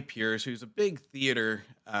David Hyde Pierce, who's a big theater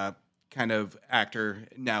kind of actor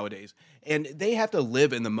nowadays, and they have to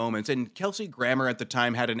live in the moments. And Kelsey Grammer at the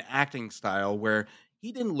time had an acting style where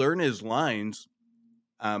he didn't learn his lines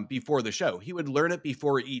before the show. He would learn it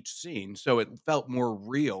before each scene, so it felt more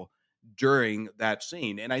real during that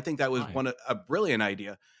scene. And I think that was Right. a brilliant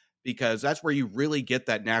idea, because that's where you really get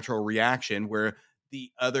that natural reaction where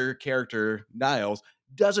the other character, Niles,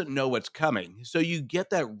 doesn't know what's coming. So you get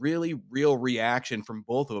that really real reaction from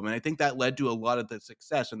both of them. And I think that led to a lot of the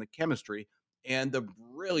success and the chemistry and the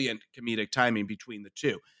brilliant comedic timing between the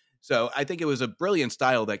two. So I think it was a brilliant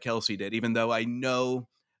style that Kelsey did, even though I know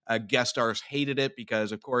guest stars hated it,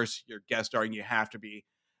 because, of course, you're guest starring, you have to be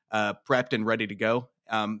prepped and ready to go,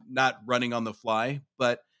 not running on the fly.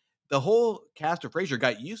 But the whole cast of Frasier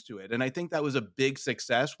got used to it. And I think that was a big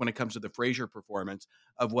success when it comes to the Frasier performance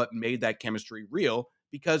of what made that chemistry real,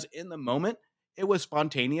 because in the moment, it was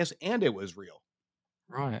spontaneous and it was real.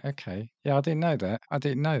 Right. Okay. Yeah, I didn't know that. I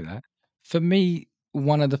didn't know that. For me,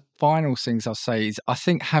 one of the final things I'll say is I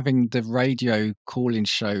think having the radio call-in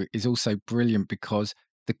show is also brilliant, because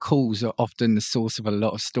the calls are often the source of a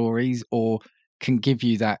lot of stories, or can give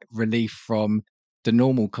you that relief from the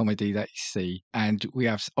normal comedy that you see. And we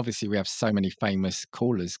have so many famous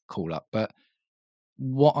callers call up, but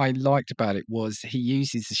what I liked about it was he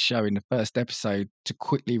uses the show in the first episode to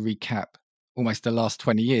quickly recap almost the last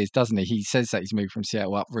 20 years, doesn't he? He says that he's moved from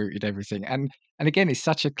Seattle, uprooted everything. And again, it's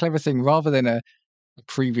such a clever thing, rather than a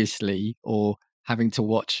previously, or having to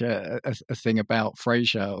watch a thing about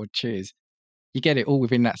Frasier or Cheers. You get it all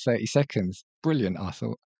within that 30 seconds. Brilliant, I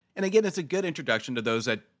thought. And again, it's a good introduction to those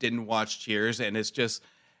that didn't watch Cheers. And it's just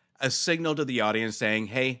a signal to the audience saying,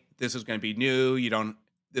 hey, this is going to be new.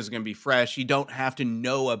 This is going to be fresh. You don't have to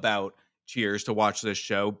know about Cheers to watch this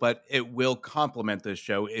show, but it will complement this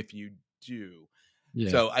show if you do. Yeah.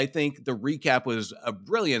 So I think the recap was a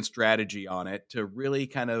brilliant strategy on it to really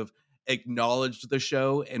kind of acknowledged the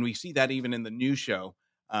show, and we see that even in the new show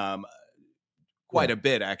um, quite Yeah. a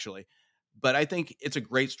bit, actually. But I think it's a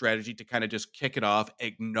great strategy to kind of just kick it off,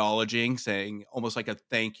 acknowledging, saying almost like a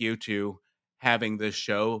thank you to having this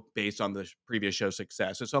show based on the previous show's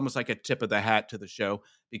success. It's almost like a tip of the hat to the show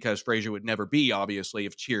because Frasier would never be, obviously,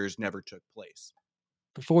 if Cheers never took place.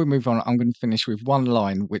 Before we move on, I'm going to finish with one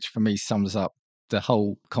line, which for me sums up the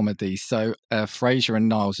whole comedy. So Frasier and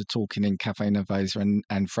Niles are talking in Cafe Nervosa,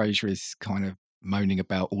 and Frasier is kind of moaning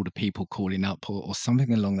about all the people calling up or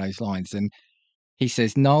something along those lines. And he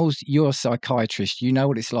says, Niles, you're a psychiatrist. You know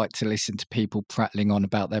what it's like to listen to people prattling on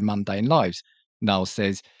about their mundane lives. Niles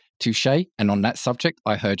says, touche. And on that subject,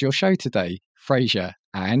 I heard your show today, Frasier.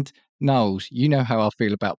 And Niles, you know how I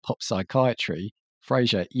feel about pop psychiatry.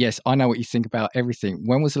 Frasier, yes, I know what you think about everything.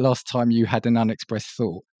 When was the last time you had an unexpressed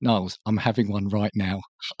thought? Niles, I'm having one right now.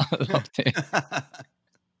 I loved it.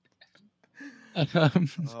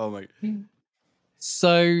 Oh my.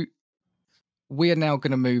 So we are now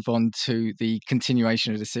going to move on to the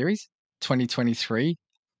continuation of the series, 2023.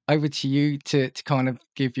 Over to you to kind of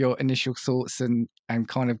give your initial thoughts and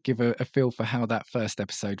kind of give a feel for how that first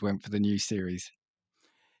episode went for the new series.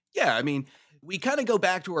 Yeah, I mean, we kind of go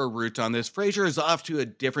back to our roots on this. Frasier is off to a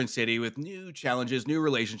different city with new challenges, new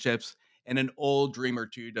relationships, and an old dream or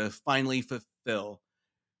two to finally fulfill.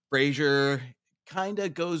 Frasier kind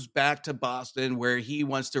of goes back to Boston where he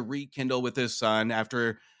wants to rekindle with his son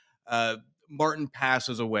after uh, Martin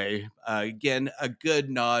passes away. Again, a good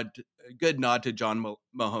nod to John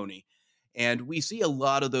Mahoney. And we see a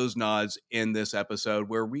lot of those nods in this episode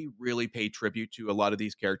where we really pay tribute to a lot of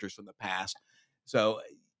these characters from the past. So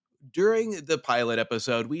during the pilot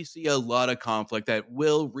episode, we see a lot of conflict that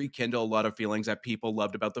will rekindle a lot of feelings that people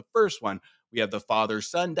loved about the first one. We have the father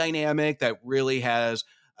son dynamic that really has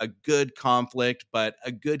a good conflict, but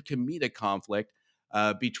a good comedic conflict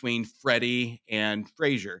between Freddie and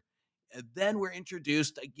Frasier. And then we're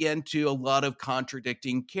introduced again to a lot of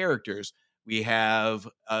contradicting characters. We have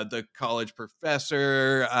the college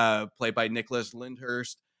professor, played by Nicholas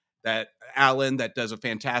Lyndhurst, that Alan, that does a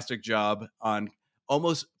fantastic job on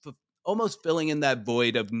almost almost filling in that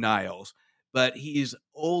void of Niles. But he's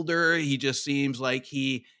older. He just seems like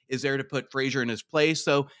he is there to put Frasier in his place.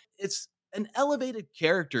 So it's an elevated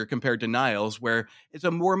character compared to Niles, where it's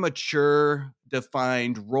a more mature,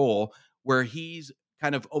 defined role where he's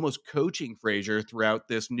kind of almost coaching Frasier throughout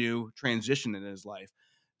this new transition in his life.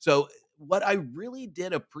 So what I really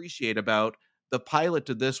did appreciate about the pilot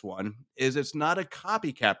to this one is it's not a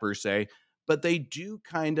copycat per se, but they do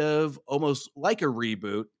kind of almost like a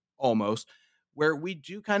reboot, almost, where we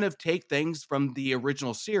do kind of take things from the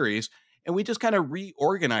original series and we just kind of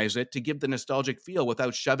reorganize it to give the nostalgic feel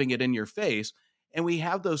without shoving it in your face. And we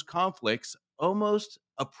have those conflicts almost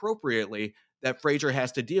appropriately that Frasier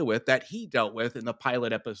has to deal with that he dealt with in the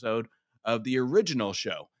pilot episode of the original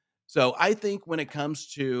show. So I think when it comes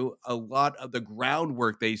to a lot of the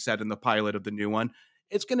groundwork they set in the pilot of the new one,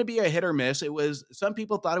 it's going to be a hit or miss. It was, some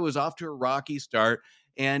people thought it was off to a rocky start,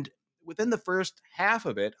 and within the first half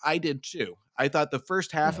of it, I did too. I thought the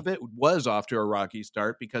first half Yeah. of it was off to a rocky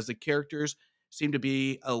start because the characters seemed to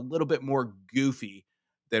be a little bit more goofy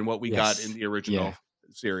than what we got in Yes. the original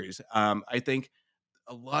series. I think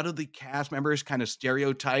a lot of the cast members kind of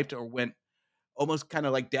stereotyped or went almost kind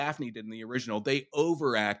of like Daphne did in the original. They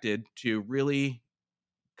overacted to really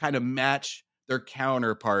kind of match their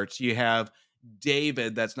counterparts. You have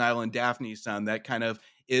David, that's Niall and Daphne's son, that kind of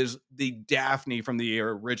is the Daphne from the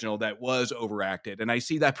original that was overacted. And I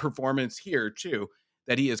see that performance here too,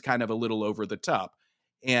 that he is kind of a little over the top.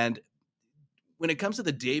 And when it comes to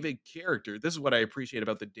the David character, this is what I appreciate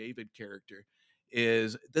about the David character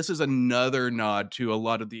is this is another nod to a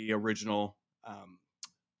lot of the original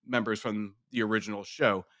members from the original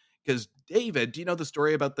show. Because David, do you know the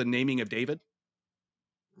story about the naming of David?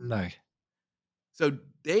 No. So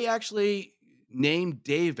they actually named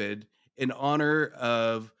David in honor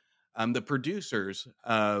of the producers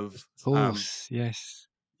Of course. Yes.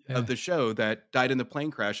 Yeah. of the show that died in the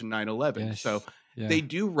plane crash in 9/11. Yes. So Yeah. they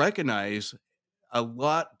do recognize a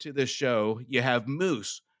lot to this show. You have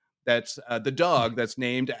Moose, that's the dog that's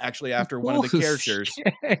named actually after one of the course. characters.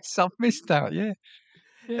 Yes, I've missed that. Yeah.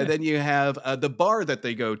 Yeah. And then you have the bar that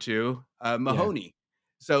they go to, Mahoney.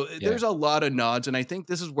 So there's a lot of nods, and I think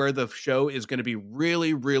this is where the show is going to be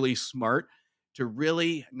really, really smart to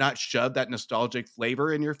really not shove that nostalgic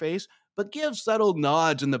flavor in your face, but give subtle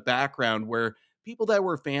nods in the background where people that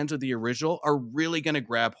were fans of the original are really going to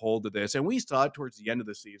grab hold of this. And we saw it towards the end of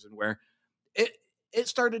the season where it it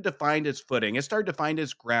started to find its footing, it started to find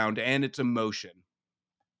its ground and its emotion.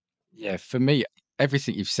 Yeah, for me,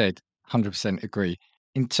 everything you've said, 100% agree.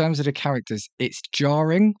 in terms of the characters, it's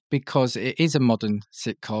jarring because it is a modern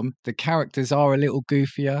sitcom. The characters are a little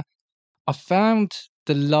goofier. I found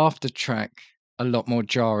the laughter track a lot more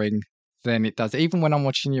jarring than it does. Even when I'm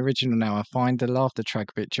watching the original now, I find the laughter track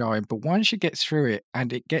a bit jarring. But once you get through it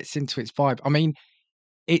and it gets into its vibe, I mean,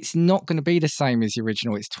 it's not going to be the same as the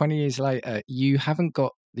original. It's 20 years later. You haven't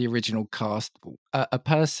got the original cast. A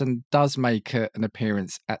person does make an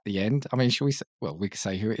appearance at the end. I mean, shall we say, well, we could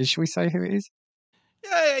say who it is. Shall we say who it is?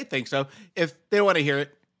 Yeah, I think so. If they want to hear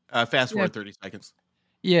it, fast Yeah. forward 30 seconds.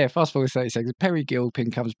 Yeah, fast forward 30 seconds. Perry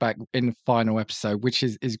Gilpin comes back in the final episode, which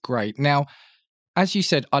is great. Now, as you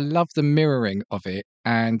said, I love the mirroring of it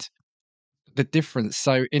and the difference.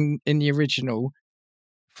 So in the original,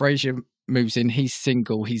 Frasier moves in, he's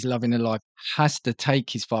single, he's loving a life, has to take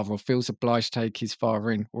his father or feels obliged to take his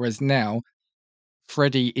father in. Whereas now,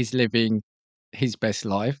 Freddie is living his best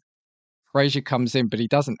life. Frasier comes in, but he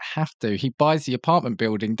doesn't have to. He buys the apartment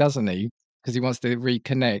building, doesn't he? Because he wants to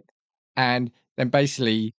reconnect. And then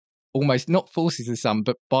basically almost not forces his son,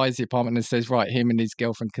 but buys the apartment and says, right, him and his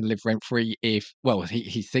girlfriend can live rent free if, well,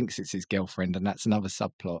 he thinks it's his girlfriend, and that's another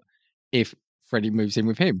subplot, if Freddie moves in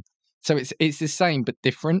with him. So it's the same but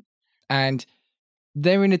different. And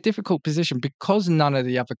they're in a difficult position because none of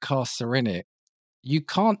the other casts are in it. You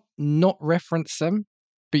can't not reference them,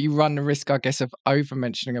 but you run the risk, I guess, of over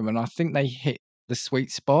mentioning them. And I think they hit the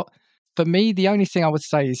sweet spot. For me, the only thing I would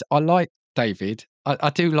say is I like David.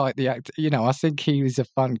 I do like the actor. You know, I think he was a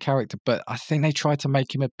fun character, but I think they tried to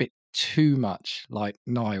make him a bit too much like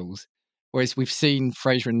Niles. Whereas we've seen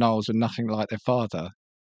Frasier and Niles were nothing like their father.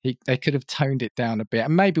 They could have toned it down a bit,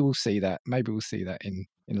 and maybe we'll see that. Maybe we'll see that in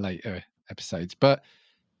later episodes. But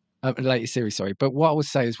later series, sorry. But what I would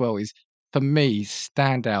say as well is, for me,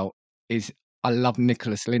 standout is I love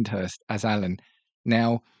Nicholas Lyndhurst as Alan.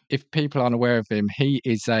 Now, if people aren't aware of him, he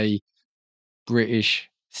is a British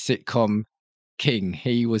sitcom king.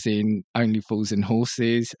 He was in Only Fools and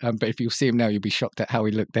Horses, but if you see him now, you'll be shocked at how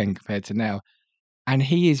he looked then compared to now. And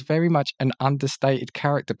he is very much an understated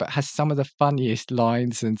character, but has some of the funniest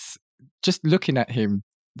lines. And just looking at him,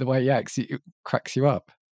 the way he acts, it cracks you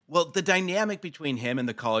up. Well, the dynamic between him and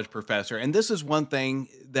the college professor, and this is one thing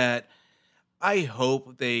that I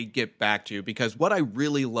hope they get back to, because what I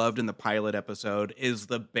really loved in the pilot episode is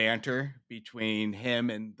the banter between him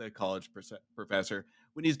and the college professor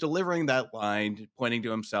when he's delivering that line, pointing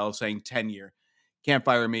to himself, saying tenure, can't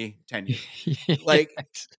fire me, tenure. Like,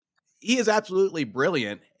 he is absolutely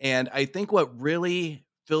brilliant. And I think what really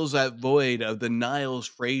fills that void of the Niles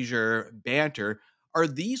Frasier banter are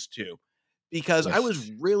these two, because I was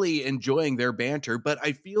Yes. really enjoying their banter, but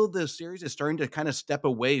I feel the series is starting to kind of step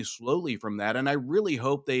away slowly from that. And I really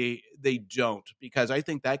hope they don't, because I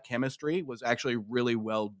think that chemistry was actually really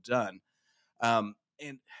well done. And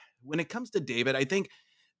when it comes to David, I think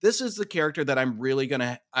this is the character that I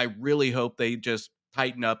really hope they just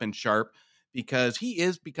tighten up and sharp, because he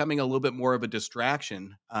is becoming a little bit more of a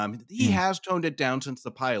distraction. He Mm. has toned it down since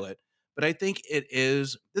the pilot, but I think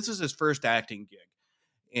this is his first acting gig.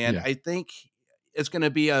 And Yeah. I think it's going to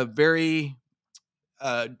be a very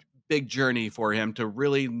uh, big journey for him to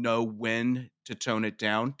really know when to tone it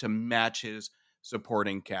down to match his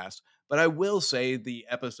supporting cast. But I will say the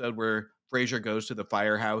episode where Frasier goes to the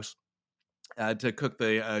firehouse to cook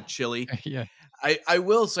the chili, Yeah. I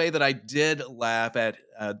will say that I did laugh at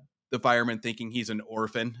the fireman thinking he's an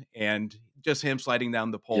orphan, and just him sliding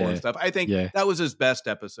down the pole and Yeah. stuff. I think Yeah. that was his best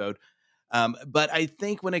episode. But I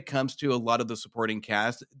think when it comes to a lot of the supporting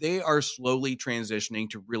cast, they are slowly transitioning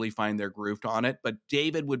to really find their groove on it. But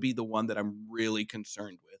David would be the one that I'm really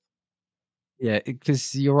concerned with. Yeah,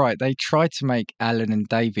 because you're right. They tried to make Alan and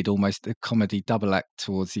David almost a comedy double act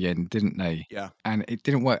towards the end, didn't they? Yeah. And it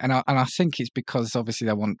didn't work. And I think it's because obviously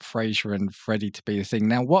they want Frasier and Freddie to be the thing.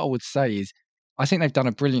 Now, what I would say is, I think they've done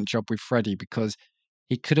a brilliant job with Freddie, because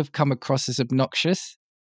he could have come across as obnoxious,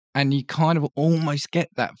 and you kind of almost get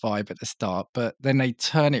that vibe at the start, but then they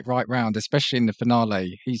turn it right round, especially in the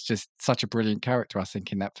finale. He's just such a brilliant character, I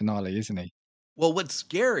think, in that finale, isn't he? Well, what's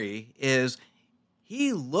scary is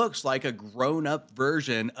he looks like a grown up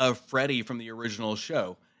version of Freddie from the original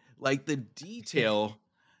show. Like, the detail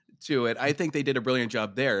to it, I think they did a brilliant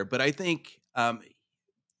job there. But I think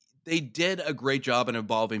they did a great job in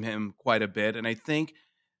involving him quite a bit. And I think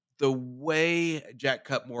the way Jack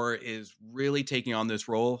Cutmore is really taking on this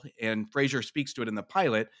role, and Frasier speaks to it in the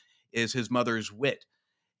pilot, is his mother's wit.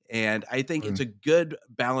 And I think it's Mm. a good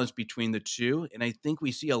balance between the two. And I think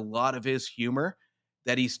we see a lot of his humor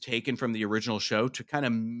that he's taken from the original show to kind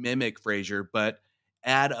of mimic Frasier, but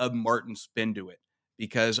add a Martin spin to it.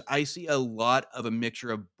 Because I see a lot of a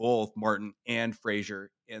mixture of both Martin and Frasier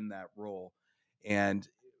in that role. And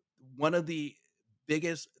one of the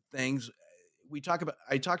biggest things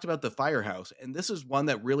I talked about the firehouse, and this is one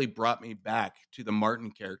that really brought me back to the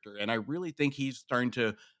Martin character. And I really think he's starting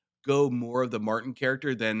to go more of the Martin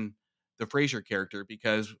character than the Frasier character,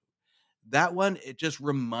 because that one, it just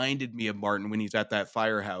reminded me of Martin when he's at that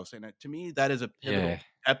firehouse. And to me, that is a pivotal Yeah.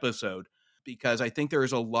 episode, because I think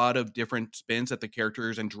there's a lot of different spins that the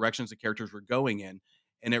characters and directions the characters were going in.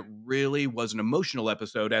 And it really was an emotional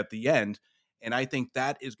episode at the end. And I think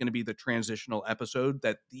that is going to be the transitional episode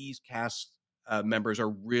that these cast members are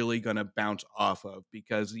really going to bounce off of,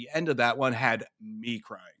 because the end of that one had me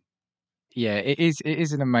crying. Yeah, it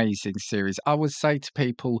is an amazing series. I would say to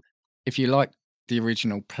people, if you like the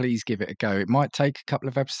original, please give it a go. It might take a couple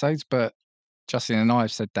of episodes, but Justin and I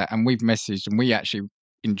have said that, and we've messaged, and we actually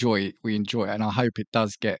enjoy it. We enjoy it, and I hope it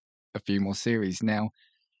does get a few more series. Now,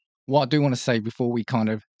 what I do want to say before we kind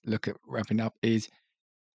of look at wrapping up is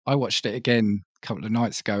I watched it again a couple of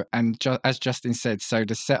nights ago, and as Justin said, so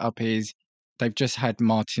the setup is they've just had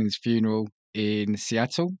Martin's funeral in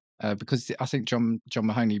Seattle, because I think John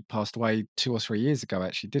Mahoney passed away 2 or 3 years ago,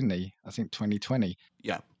 actually, didn't he? I think 2020.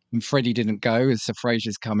 Yeah. And Freddie didn't go, and so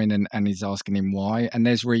Frasier's come in and he's asking him why, and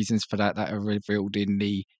there's reasons for that are revealed in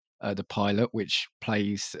the pilot, which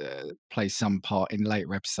plays some part in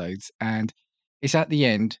later episodes, and it's at the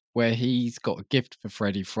end where he's got a gift for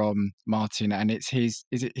Freddie from Martin, and it's his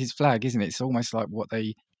flag, isn't it? It's almost like what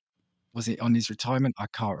they was it on his retirement? I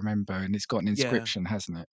can't remember, and it's got an Yeah. inscription,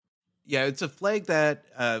 hasn't it? Yeah. It's a flag that,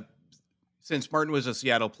 since Martin was a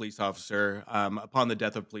Seattle police officer, upon the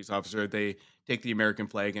death of a police officer, they take the American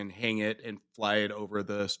flag and hang it and fly it over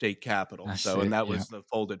the state capitol. That's So, and it. that Yeah. was the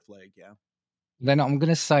folded flag. Yeah. Then I'm going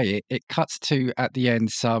to say it cuts to at the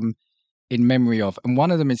end some in memory of, and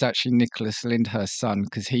one of them is actually Nicholas Lyndhurst's son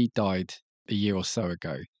because he died a year or so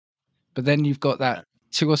ago. But then you've got that Yeah.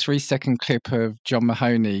 2 or 3 second clip of John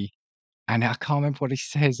Mahoney, and I can't remember what he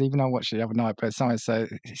says, even though I watched it the other night, but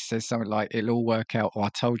he says something like, "It'll all work out," or "I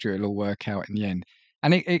told you it'll all work out in the end."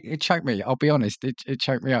 And it choked me. I'll be honest, it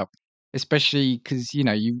choked me up, especially because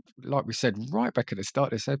you like we said right back at the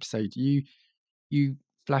start of this episode, you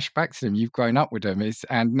flash back to them, you've grown up with them,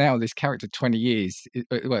 and now this character 20 years,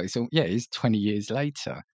 well, it's 20 years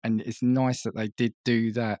later, and it's nice that they did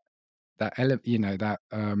do that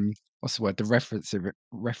what's the word, the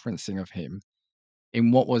referencing of him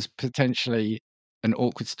in what was potentially an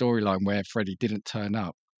awkward storyline where Freddie didn't turn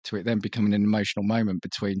up, to it then becoming an emotional moment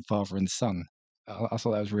between father and son. I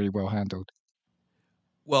thought that was really well handled.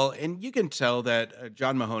 Well, and you can tell that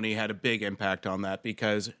John Mahoney had a big impact on that,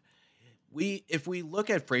 because if we look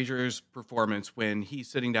at Frasier's performance when he's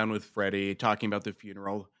sitting down with Freddie talking about the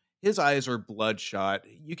funeral, his eyes are bloodshot.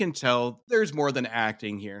 You can tell there's more than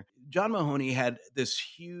acting here. John Mahoney had this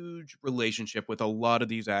huge relationship with a lot of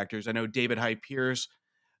these actors. I know David Hyde Pierce,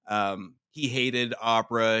 he hated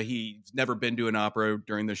opera. He's never been to an opera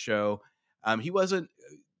during the show. He wasn't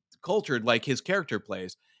cultured like his character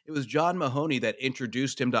plays. It was John Mahoney that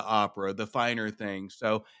introduced him to opera, the finer things.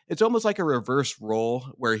 So it's almost like a reverse role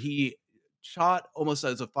where he shot almost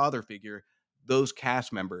as a father figure those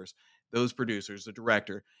cast members, those producers, the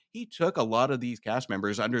director. He took a lot of these cast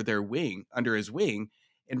members under his wing,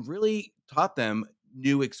 and really taught them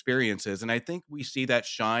new experiences. And I think we see that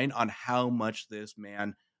shine on how much this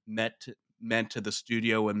man meant to the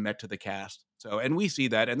studio and meant to the cast. So, and we see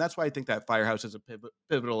that, and that's why I think that Firehouse is a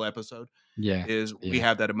pivotal episode. Yeah, Is we yeah,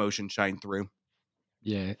 have that emotion shine through.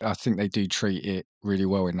 yeah. I think they do treat it really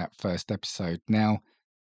well in that first episode. Now,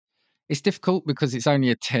 it's difficult because it's only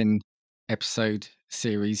a 10 episode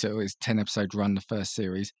series, or it's 10 episode run, the first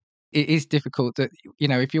series. It is difficult that,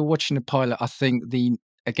 if you're watching the pilot, I think the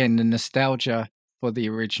nostalgia for the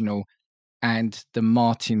original and the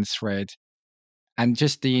Martin thread and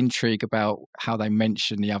just the intrigue about how they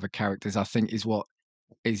mention the other characters, I think is what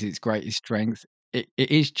is its greatest strength. It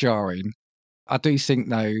is jarring. I do think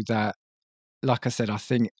though that, like I said, I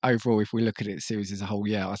think overall, if we look at it series as a whole,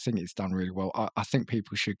 yeah, I think it's done really well. I think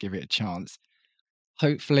people should give it a chance.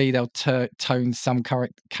 Hopefully, they'll tone some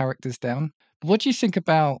characters down. But what do you think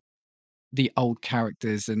about the old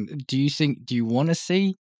characters? And do you want to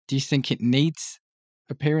see? Do you think it needs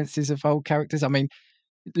appearances of old characters? I mean,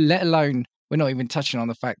 let alone we're not even touching on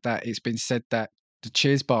the fact that it's been said that the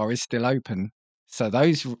Cheers bar is still open, so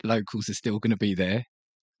those locals are still going to be there.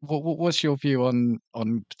 What's your view on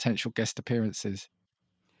potential guest appearances?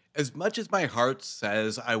 As much as my heart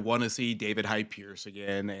says I want to see David Hyde Pierce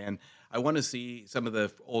again, and I want to see some of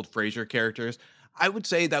the old Frasier characters, I would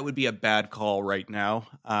say that would be a bad call right now.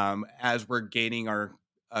 As we're gaining our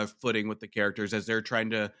footing with the characters, as they're trying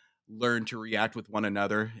to learn to react with one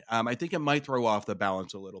another, I think it might throw off the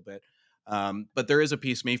balance a little bit. But there is a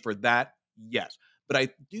piece of me for that, yes. But I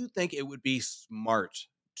do think it would be smart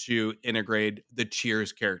to integrate the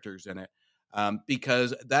Cheers characters in it,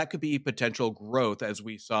 because that could be potential growth, as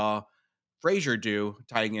we saw Frasier do,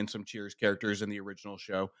 tying in some Cheers characters in the original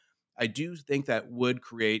show. I do think that would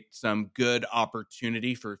create some good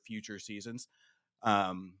opportunity for future seasons,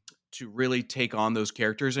 um, to really take on those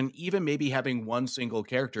characters, and even maybe having one single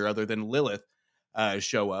character other than Lilith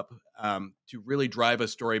show up, to really drive a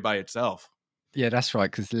story by itself. Yeah, that's right.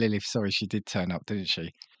 Because Lilith, sorry, she did turn up, didn't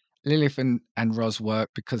she? Lilith and Roz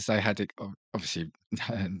worked because they had it. Obviously,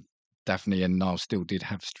 Daphne and Niall still did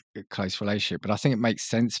have a close relationship, but I think it makes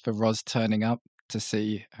sense for Roz turning up to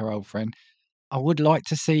see her old friend. I would like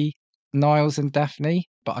to see Niles and Daphne,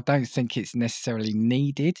 but I don't think it's necessarily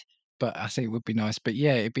needed. But I think it would be nice. But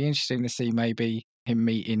yeah, it'd be interesting to see maybe him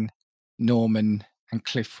meeting Norman and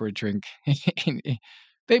Cliff for a drink. But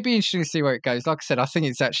it'd be interesting to see where it goes. Like I said, I think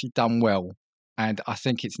it's actually done well, and I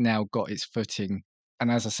think it's now got its footing. And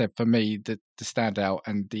as I said, for me, the standout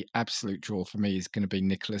and the absolute draw for me is going to be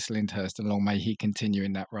Nicholas Lyndhurst, and long may he continue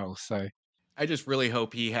in that role. So I just really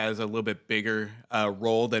hope he has a little bit bigger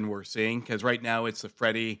role than we're seeing, because right now it's the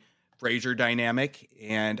Freddie Frasier dynamic,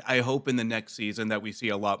 and I hope in the next season that we see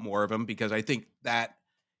a lot more of him, because I think that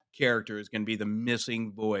character is going to be the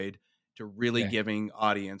missing void to really yeah. giving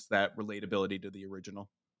audience that relatability to the original.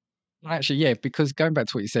 Actually, yeah, because going back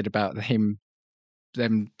to what you said about them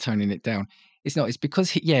toning it down, it's not. It's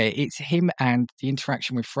because it's him, and the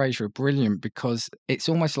interaction with Frasier are brilliant, because it's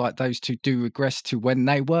almost like those two do regress to when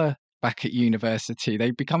they were back at university. They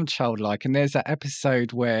become childlike, and there's that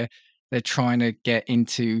episode where they're trying to get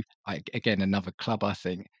into, like, again, another club, I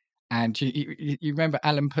think. And you remember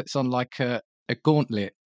Alan puts on like a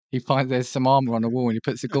gauntlet. He finds there's some armor on the wall, and he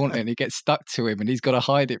puts a gauntlet, and he gets stuck to him, and he's got to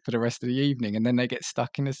hide it for the rest of the evening, and then they get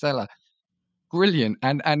stuck in the cellar. Brilliant.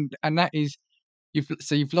 And that is,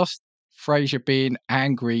 you've lost Frasier being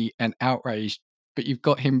angry and outraged, but you've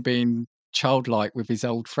got him being childlike with his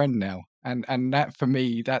old friend now. And that, for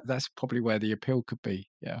me, that's probably where the appeal could be.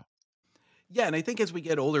 Yeah. Yeah, and I think as we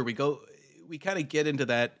get older, we kind of get into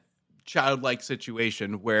that childlike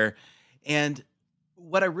situation where, and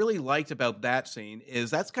what I really liked about that scene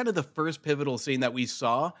is that's kind of the first pivotal scene that we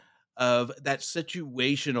saw of that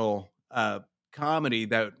situational comedy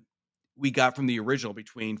that we got from the original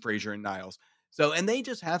between Frasier and Niles. So, and they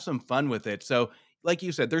just have some fun with it. So, like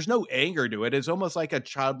you said, there's no anger to it. It's almost like a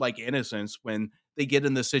childlike innocence when they get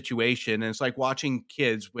in the situation. And it's like watching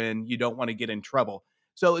kids when you don't want to get in trouble.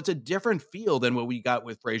 So it's a different feel than what we got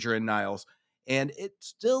with Frasier and Niles. And it's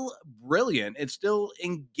still brilliant. It's still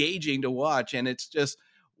engaging to watch. And it's just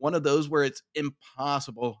one of those where it's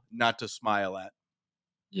impossible not to smile at.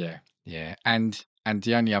 Yeah. Yeah. And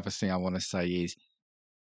the only other thing I want to say is,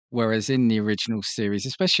 whereas in the original series,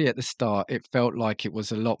 especially at the start, it felt like it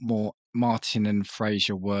was a lot more Martin and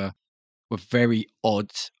Frasier were very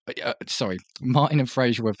odd. Sorry, Martin and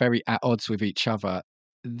Frasier were very at odds with each other.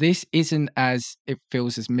 This isn't as, it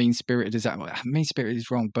feels as mean spirited as that. Mean spirited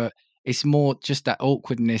is wrong, but it's more just that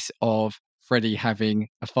awkwardness of Freddie having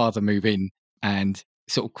a father move in and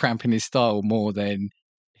sort of cramping his style more than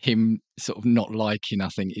him sort of not liking, I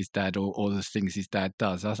think, his dad, or the things his dad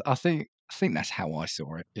does. I think that's how I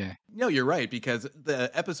saw it. Yeah. No, you're right, because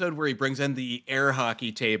the episode where he brings in the air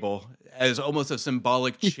hockey table as almost a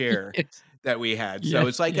symbolic chair Yes. that we had. So Yeah.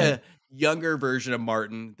 it's like Yeah. a younger version of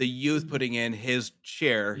Martin, the youth putting in his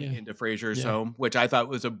chair Yeah. into Frasier's Yeah. home, which I thought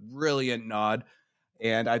was a brilliant nod.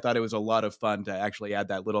 And I thought it was a lot of fun to actually add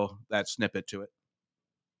that snippet to it.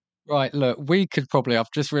 Right. Look,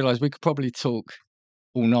 I've just realized we could probably talk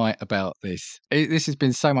all night about this. This has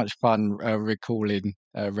been so much fun, recollecting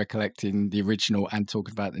the original and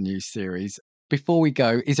talking about the new series. Before we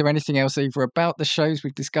go, is there anything else either about the shows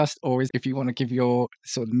we've discussed, or if you want to give your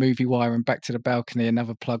sort of movie wire and Back to the Balcony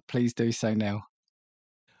another plug, please do so now.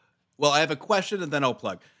 Well, I have a question and then I'll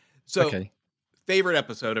plug. So, Okay. favorite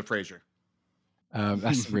episode of Frasier?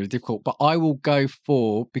 That's really difficult, but I will go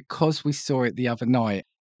for, because we saw it the other night.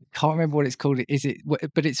 Can't remember what it's called.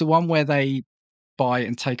 But it's the one where they buy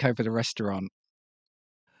and take over the restaurant.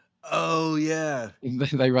 Oh, yeah.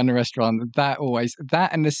 They run the restaurant. That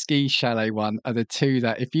and the ski chalet one are the two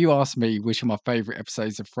that, if you ask me which are my favorite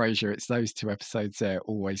episodes of Frasier, it's those two episodes there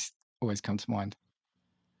always come to mind.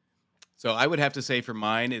 So I would have to say for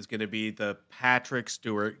mine is going to be the Patrick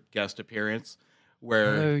Stewart guest appearance,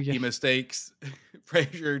 where Oh yeah. he mistakes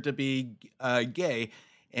Frasier to be gay,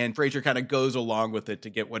 and Frasier kind of goes along with it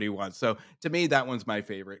to get what he wants. So to me, that one's my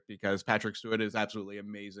favorite, because Patrick Stewart is absolutely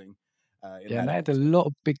amazing. In Yeah, and that they had a episode. lot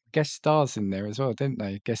of big guest stars in there as well, didn't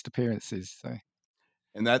they? Guest appearances. So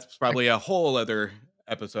And that's probably a whole other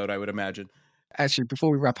episode, I would imagine. Actually,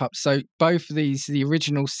 before we wrap up, so both these, the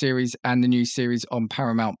original series and the new series on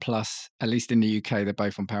Paramount Plus, at least in the UK, they're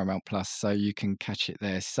both on Paramount Plus, so you can catch it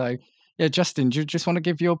there. So, yeah, Justin, do you just want to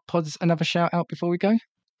give your pods another shout out before we go?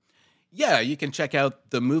 Yeah, you can check out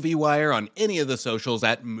the Movie Wire on any of the socials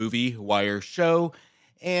at Movie Wire Show,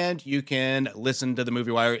 and you can listen to the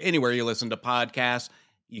Movie Wire anywhere you listen to podcasts.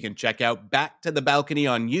 You can check out Back to the Balcony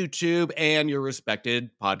on YouTube and your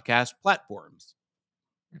respected podcast platforms.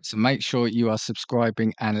 So make sure you are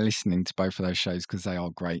subscribing and listening to both of those shows because they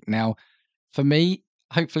are great. Now, for me,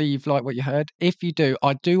 hopefully you've liked what you heard. If you do,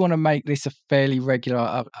 I do want to make this a fairly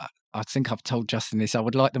regular. I think I've told Justin this. I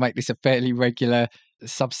would like to make this a fairly regular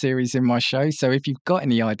sub-series in my show. So if you've got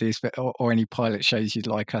any ideas or any pilot shows you'd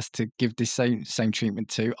like us to give this same treatment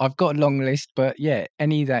to, I've got a long list. But yeah,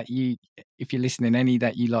 any that you, if you're listening, any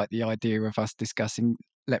that you like the idea of us discussing,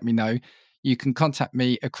 let me know. You can contact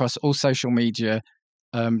me across all social media.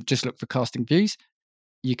 Just look for Casting Views.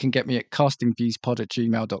 You can get me at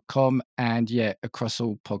castingviewspod@gmail.com and yeah, across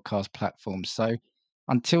all podcast platforms. So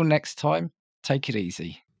until next time, take it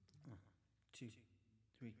easy. 1, 2,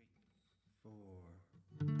 3, 4.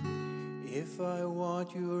 If I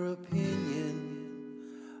want your opinion,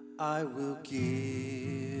 I will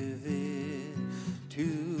give it to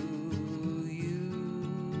you.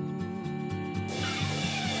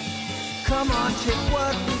 Come on, take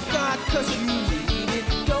what we've got, 'cause you need it.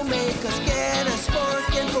 Don't make us get a sport.